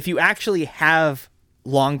 If you actually have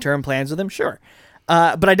long-term plans with him, sure.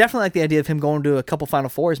 But I definitely like the idea of him going to a couple Final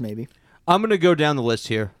Fours maybe. I'm going to go down the list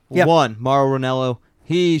here. Yep. 1, Mauro Ranallo.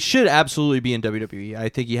 He should absolutely be in WWE. I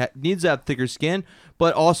think he needs to have thicker skin,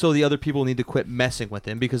 but also the other people need to quit messing with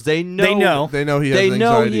him because they know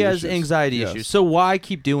he has anxiety issues. So why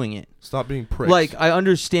keep doing it? Stop being pricks. Like, I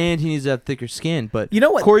understand he needs to have thicker skin, but you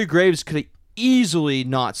know what? Corey Graves could have easily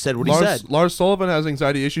not said what he said. Lars Sullivan has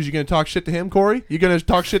anxiety issues. You going to talk shit to him, Corey? You going to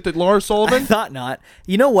talk shit to Lars Sullivan? I thought not.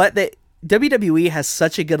 You know what? WWE has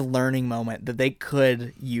such a good learning moment that they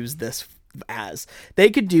could use this as. They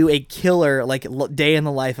could do a killer like day in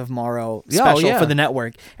the life of Mauro special for the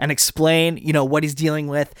network and explain, what he's dealing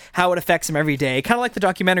with, how it affects him every day. Kind of like the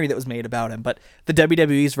documentary that was made about him, but the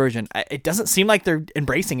WWE's version. It doesn't seem like they're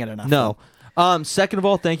embracing it enough. No. Second of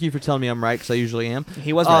all, thank you for telling me I'm right because I usually am.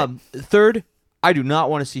 He was right. Third, I do not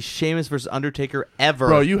want to see Sheamus versus Undertaker ever.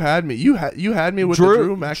 Bro, you had me. You had me with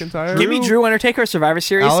Drew McIntyre. Give me Drew Undertaker Survivor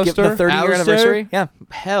Series. Skip the 30-year anniversary. Yeah.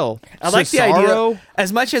 Hell. I like the idea.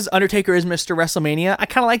 As much as Undertaker is Mr. WrestleMania, I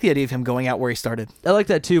kind of like the idea of him going out where he started. I like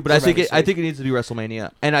that too, but I think it needs to be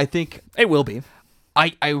WrestleMania. And I think it will be.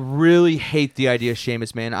 I really hate the idea of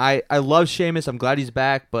Sheamus, man. I love Sheamus. I'm glad he's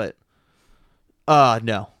back, but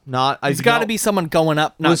no. There's got to be someone going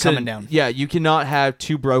up, not coming down. Yeah, you cannot have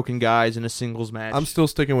two broken guys in a singles match. I'm still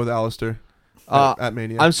sticking with Aleister at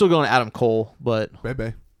Mania. I'm still going Adam Cole, but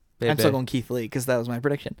Bebe. I'm still going Keith Lee because that was my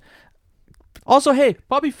prediction. Also, hey,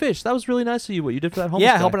 Bobby Fish, that was really nice of you. What you did for that homeless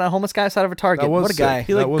guy. Yeah, helping out a homeless guy outside of a Target. What a guy.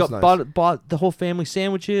 He bought the whole family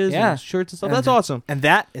sandwiches and shirts and stuff. That's awesome. And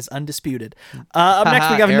that is undisputed. Up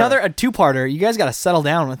next, we got a two-parter. You guys got to settle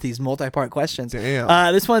down with these multi-part questions.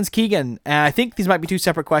 Damn. This one's Keegan. I think these might be two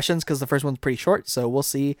separate questions because the first one's pretty short, so we'll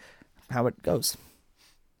see how it goes.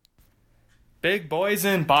 Big boys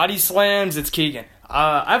and body slams, it's Keegan.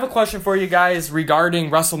 I have a question for you guys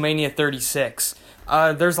regarding WrestleMania 36.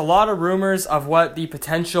 There's a lot of rumors of what the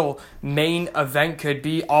potential main event could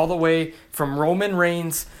be, all the way from Roman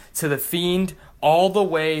Reigns to The Fiend, all the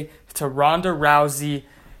way to Ronda Rousey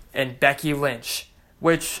and Becky Lynch,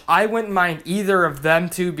 which I wouldn't mind either of them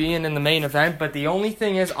two being in the main event, but the only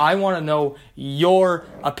thing is I want to know your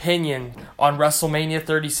opinion on WrestleMania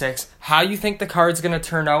 36, how you think the card's going to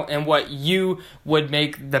turn out, and what you would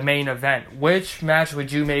make the main event. Which match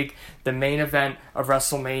would you make the main event of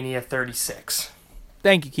WrestleMania 36?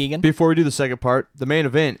 Thank you, Keegan. Before we do the second part, the main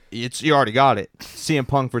event, you already got it. CM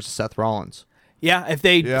Punk versus Seth Rollins. Yeah, if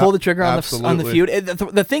they pull the trigger on the feud.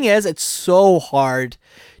 The thing is, it's so hard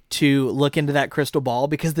to look into that crystal ball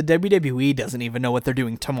because the WWE doesn't even know what they're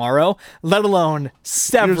doing tomorrow, let alone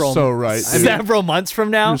several months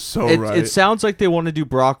from now. You're so right. It sounds like they want to do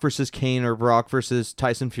Brock versus Kane or Brock versus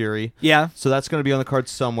Tyson Fury. Yeah. So that's going to be on the card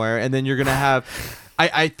somewhere. And then you're going to have...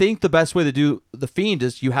 I think the best way to do The Fiend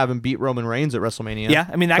is you have him beat Roman Reigns at WrestleMania. Yeah,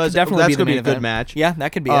 I mean, that could definitely be the main a good event. match. Yeah,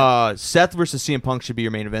 that could be it. Seth versus CM Punk should be your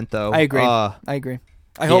main event, though. I agree.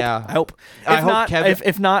 I hope.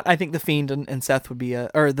 If not, I think the Fiend and Seth would be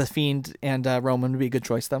or the Fiend and Roman would be a good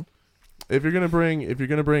choice though. If you're gonna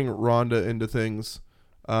bring Ronda into things,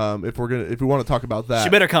 if we want to talk about that, she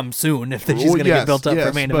better come soon if she's gonna get built up for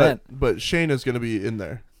a main event. But Shayna's gonna be in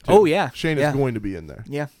there. Too. Oh yeah, Shayna's going to be in there.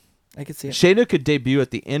 Yeah, I could see it. Shayna could debut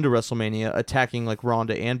at the end of WrestleMania, attacking like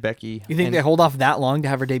Ronda and Becky. You think they hold off that long to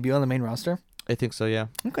have her debut on the main roster? I think so, yeah.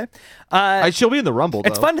 Okay. She'll be in the Rumble, though.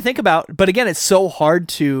 It's fun to think about, but again, it's so hard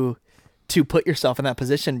to put yourself in that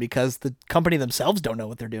position because the company themselves don't know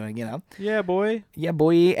what they're doing, you know? Yeah, boy. Yeah,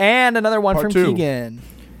 boy. And another one from Keegan.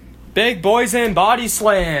 Big boys and body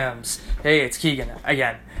slams. Hey, it's Keegan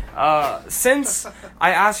again. Since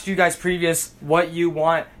I asked you guys previous what you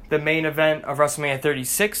want the main event of WrestleMania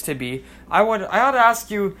 36 to be, I ought to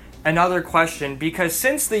ask you another question, because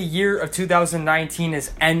since the year of 2019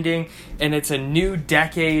 is ending and it's a new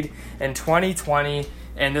decade in 2020,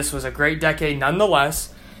 and this was a great decade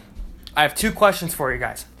nonetheless, I have two questions for you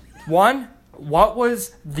guys. One, what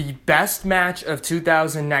was the best match of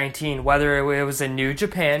 2019, whether it was in New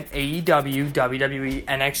Japan, AEW, WWE,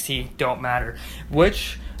 NXT, don't matter.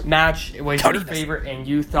 Which match was your favorite and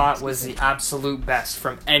you thought was the absolute best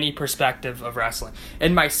from any perspective of wrestling?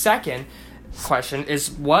 And my second question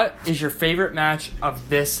is, what is your favorite match of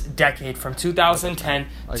this decade from 2010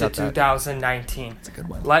 to 2019? That's a good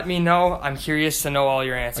one. Let me know. I'm curious to know all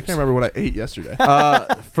your answers. I can't remember what I ate yesterday.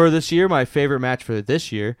 For this year, my favorite match for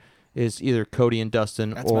this year is either Cody and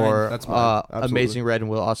Dustin or Amazing Red and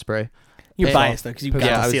Will Ospreay. You're biased though because you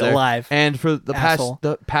got to see it live. And for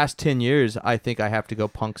the past 10 years, I think I have to go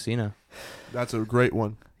Punk Cena. That's a great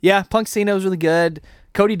one. Yeah, Punk Cena was really good.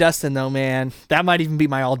 Cody Dustin, though, man, that might even be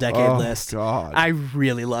my all-decade list. God. I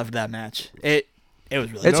really loved that match. It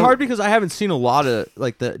was really. It's hard because I haven't seen a lot of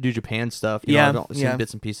like the New Japan stuff. You know, I've seen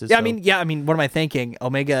bits and pieces. Yeah, so. I mean, what am I thinking?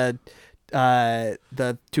 Omega,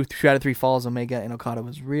 the two out of three falls, Omega and Okada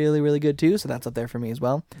was really, really good too. So that's up there for me as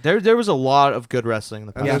well. There was a lot of good wrestling in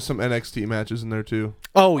the past. And there's some NXT matches in there too.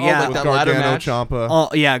 Oh yeah, like that ladder match. Ciampa. Oh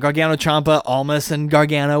yeah, Gargano Ciampa, Almas and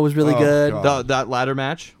Gargano was really good. That ladder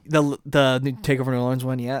match. The Takeover New Orleans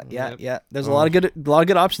one, yeah. There's a lot of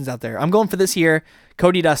good options out there. I'm going for this year,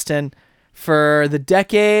 Cody Dustin. For the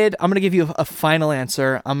decade, I'm gonna give you a final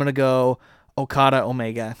answer. I'm gonna go Okada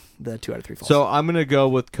Omega, the 2 out of 3 falls. So I'm gonna go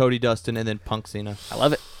with Cody Dustin and then Punk Cena. I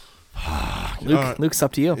love it. Luke's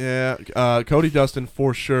up to you. Yeah, Cody Dustin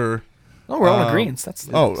for sure. Oh, we're all in agreement. That's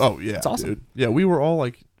yeah, that's awesome. Dude. Yeah, we were all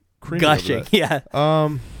like gushing. Yeah.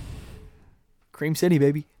 Cream City,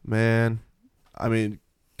 baby. Man, I mean,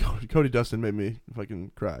 Cody Dustin made me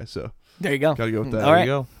fucking cry. So there you go. Gotta go with that. All right. There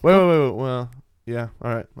you go. Wait. Well, yeah.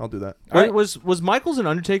 All right, I'll do that. Right. Was Michaels and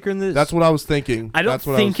Undertaker in this? That's what I was thinking. I don't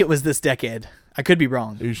think it was this decade. I could be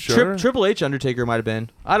wrong. Are you sure? Triple H Undertaker might have been.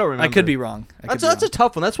 I don't remember. I could be wrong. That's a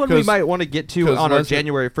tough one. That's one we might want to get to on our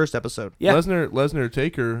January 1st episode. Yeah. Lesnar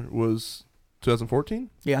Taker was 2014.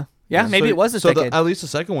 Yeah. Yeah, maybe it was this decade. At least the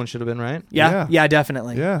second one should have been, right? Yeah,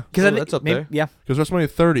 definitely. Yeah. Because that's up there. Yeah. Because WrestleMania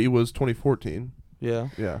 30 was 2014. Yeah.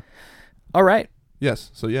 Yeah. All right.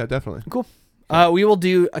 Yes. So yeah, definitely. Cool. We will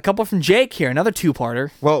do a couple from Jake here. Another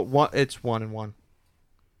two-parter. Well, it's 1 and 1.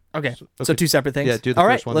 Okay. So two separate things. Yeah. Do the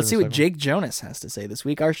first one. Let's see what Jake Jonas has to say this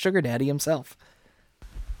week. Our sugar daddy himself.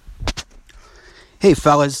 Hey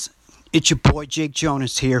fellas, it's your boy Jake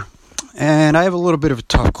Jonas here, and I have a little bit of a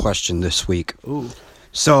tough question this week. Ooh.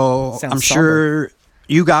 So I'm sure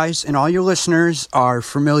You guys and all your listeners are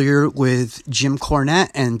familiar with Jim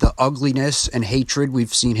Cornette and the ugliness and hatred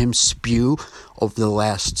we've seen him spew over the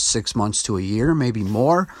last 6 months to a year, maybe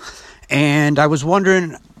more. And I was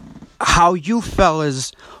wondering how you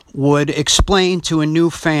fellas would explain to a new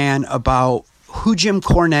fan about who Jim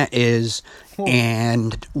Cornette is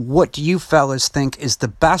and what do you fellas think is the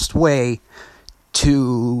best way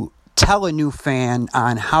to tell a new fan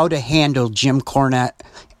on how to handle Jim Cornette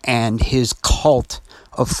and his cult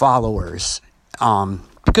of followers,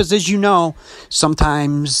 because as you know,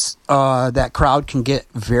 sometimes that crowd can get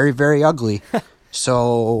very, very ugly.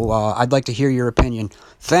 So I'd like to hear your opinion.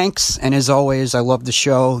 Thanks, and as always, I love the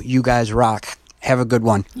show. You guys rock. Have a good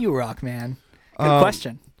one. You rock, man. Good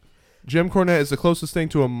question. Jim Cornette is the closest thing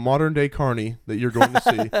to a modern day carny that you're going to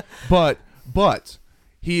see, but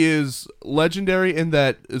he is legendary in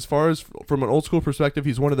that, as far as from an old school perspective,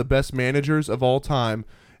 he's one of the best managers of all time.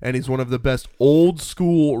 And he's one of the best old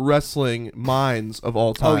school wrestling minds of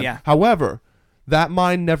all time. Oh, yeah. However, that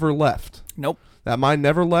mind never left. Nope. That mind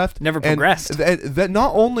never left. Never progressed. And that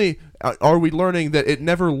not only are we learning that it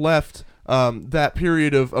never left that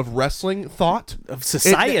period of wrestling thought. Of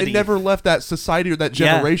society. It never left that society or that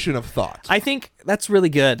generation of thought. I think that's really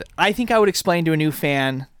good. I think I would explain to a new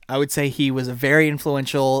fan, I would say he was a very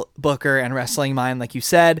influential booker and wrestling mind, like you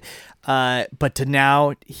said. But to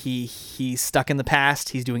now, he's stuck in the past.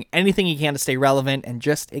 He's doing anything he can to stay relevant, and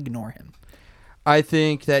just ignore him. I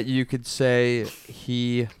think that you could say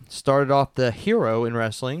he started off the hero in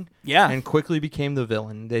wrestling, and quickly became the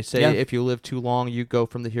villain. They say if you live too long, you go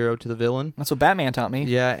from the hero to the villain. That's what Batman taught me.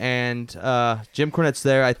 Yeah, and Jim Cornette's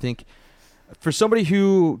there. I think for somebody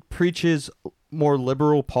who preaches more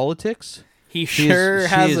liberal politics, he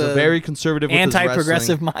has a very conservative,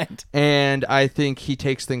 anti-progressive mind, and I think he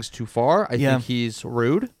takes things too far. I think he's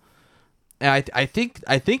rude. And I think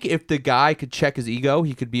if the guy could check his ego,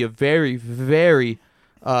 he could be a very, very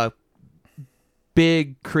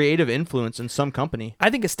big creative influence in some company. I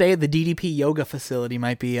think a stay at the DDP yoga facility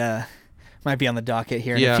might be on the docket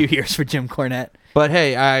here in a few years for Jim Cornette. But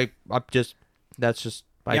hey, I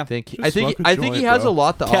think he has a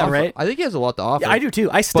lot to offer. Right? I think he has a lot to offer. Yeah, I do too.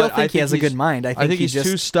 I still think he has a good mind. I think he's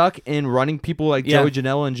too stuck in running people like Joey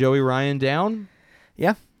Janela and Joey Ryan down.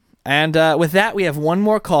 Yeah. And with that, we have one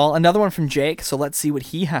more call, another one from Jake. So let's see what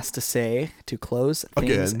he has to say to close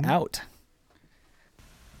things out.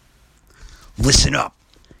 Listen up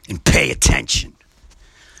and pay attention.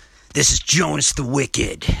 This is Jonas the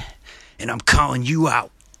Wicked, and I'm calling you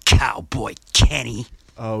out, Cowboy Kenny.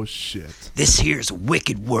 Oh, shit. This here's a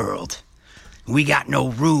wicked world. We got no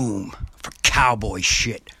room for cowboy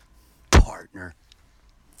shit, partner.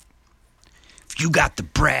 If you got the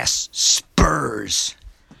brass spurs,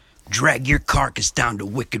 drag your carcass down to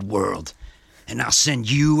Wicked World, and I'll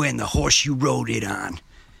send you and the horse you rode it on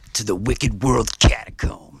to the Wicked World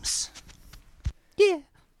catacombs. Yeah.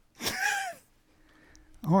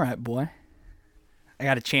 All right, boy. I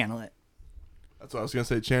got to channel it. That's what I was going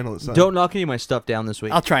to say, channel it, son. Don't knock any of my stuff down this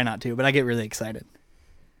week. I'll try not to, but I get really excited.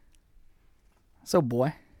 So,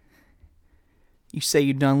 boy, you say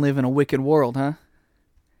you done live in a wicked world, huh?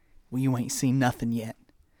 Well, you ain't seen nothing yet.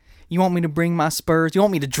 You want me to bring my spurs? You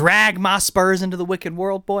want me to drag my spurs into the wicked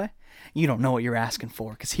world, boy? You don't know what you're asking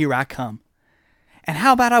for, because here I come. And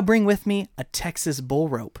how about I bring with me a Texas bull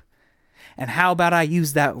rope? And how about I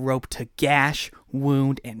use that rope to gash,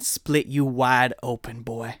 wound, and split you wide open,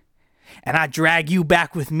 boy? And I drag you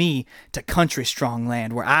back with me to country strong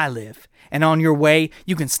land where I live. And on your way,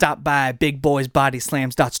 you can stop by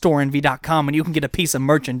bigboysbodyslams.storeenvy.com and you can get a piece of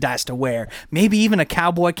merchandise to wear. Maybe even a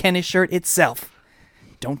Cowboy Kenny shirt itself.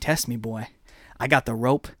 Don't test me, boy. I got the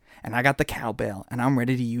rope and I got the cowbell and I'm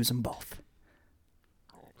ready to use them both.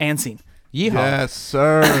 And scene. Yeehaw. Yes,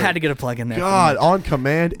 sir. I had to get a plug in there. God, on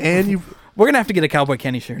command, and you... We're going to have to get a Cowboy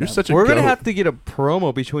Kenny shirt. You're such a We're goat. going to have to get a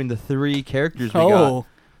promo between the three characters we got.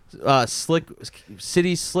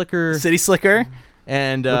 City Slicker,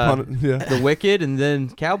 and the Wicked, and then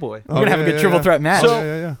Cowboy. We're gonna have a good triple threat match.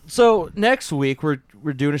 So next week we're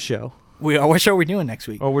doing a show. We are. What show are we doing next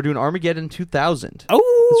week? Oh, we're doing Armageddon 2000.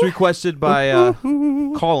 Oh, it's requested by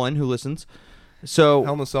Colin, who listens. So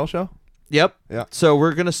Hell in a Cell show. Yep. Yeah. So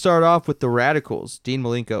we're gonna start off with the Radicals: Dean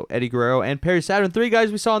Malenko, Eddie Guerrero, and Perry Saturn. Three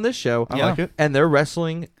guys we saw on this show. I like it. And they're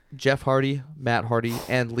wrestling Jeff Hardy, Matt Hardy,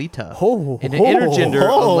 and Lita in an intergender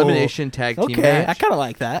elimination tag team match. I kind of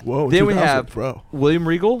like that. Whoa. Then we have William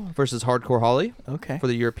Regal versus Hardcore Holly. Okay. For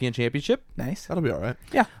the European Championship. Nice. That'll be all right.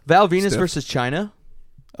 Yeah. Val Venus versus China.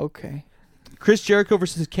 Okay. Chris Jericho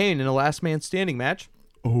versus Kane in a last man standing match.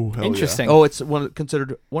 Oh, hell Interesting. Oh, it's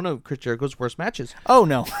considered one of Chris Jericho's worst matches. Oh,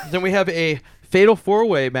 no. Then we have a fatal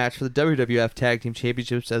 4-way match for the WWF Tag Team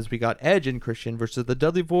Championships as we got Edge and Christian versus the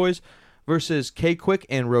Dudley Boys versus K-Quick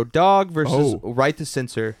and Road Dogg versus Right to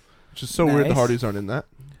Censor. Which is so weird the Hardys aren't in that.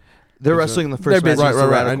 They're wrestling in the first match.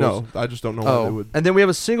 Right. I know. I just don't know why they would. And then we have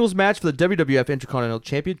a singles match for the WWF Intercontinental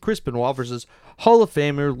Champion Chris Benoit versus Hall of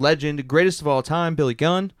Famer, legend, greatest of all time, Billy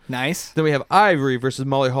Gunn. Nice. Then we have Ivory versus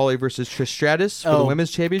Molly Holly versus Trish Stratus for the Women's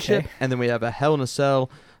Championship. Okay. And then we have a Hell in a Cell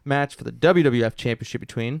match for the WWF Championship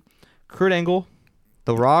between Kurt Angle,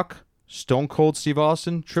 The Rock, Stone Cold Steve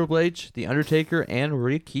Austin, Triple H, The Undertaker, and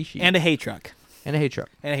Rikishi. And a hay truck. And a hay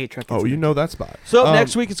truck. Oh, you know that spot. So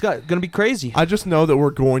next week it's going to be crazy. I just know that we're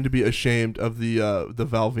going to be ashamed of the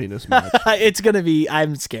Val Venus match. It's going to be.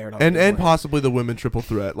 I'm scared. And possibly the women triple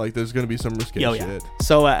threat. Like there's going to be some risky shit.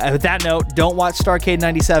 So with that note, don't watch Starrcade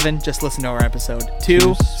 '97. Just listen to our episode.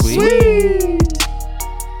 Too sweet.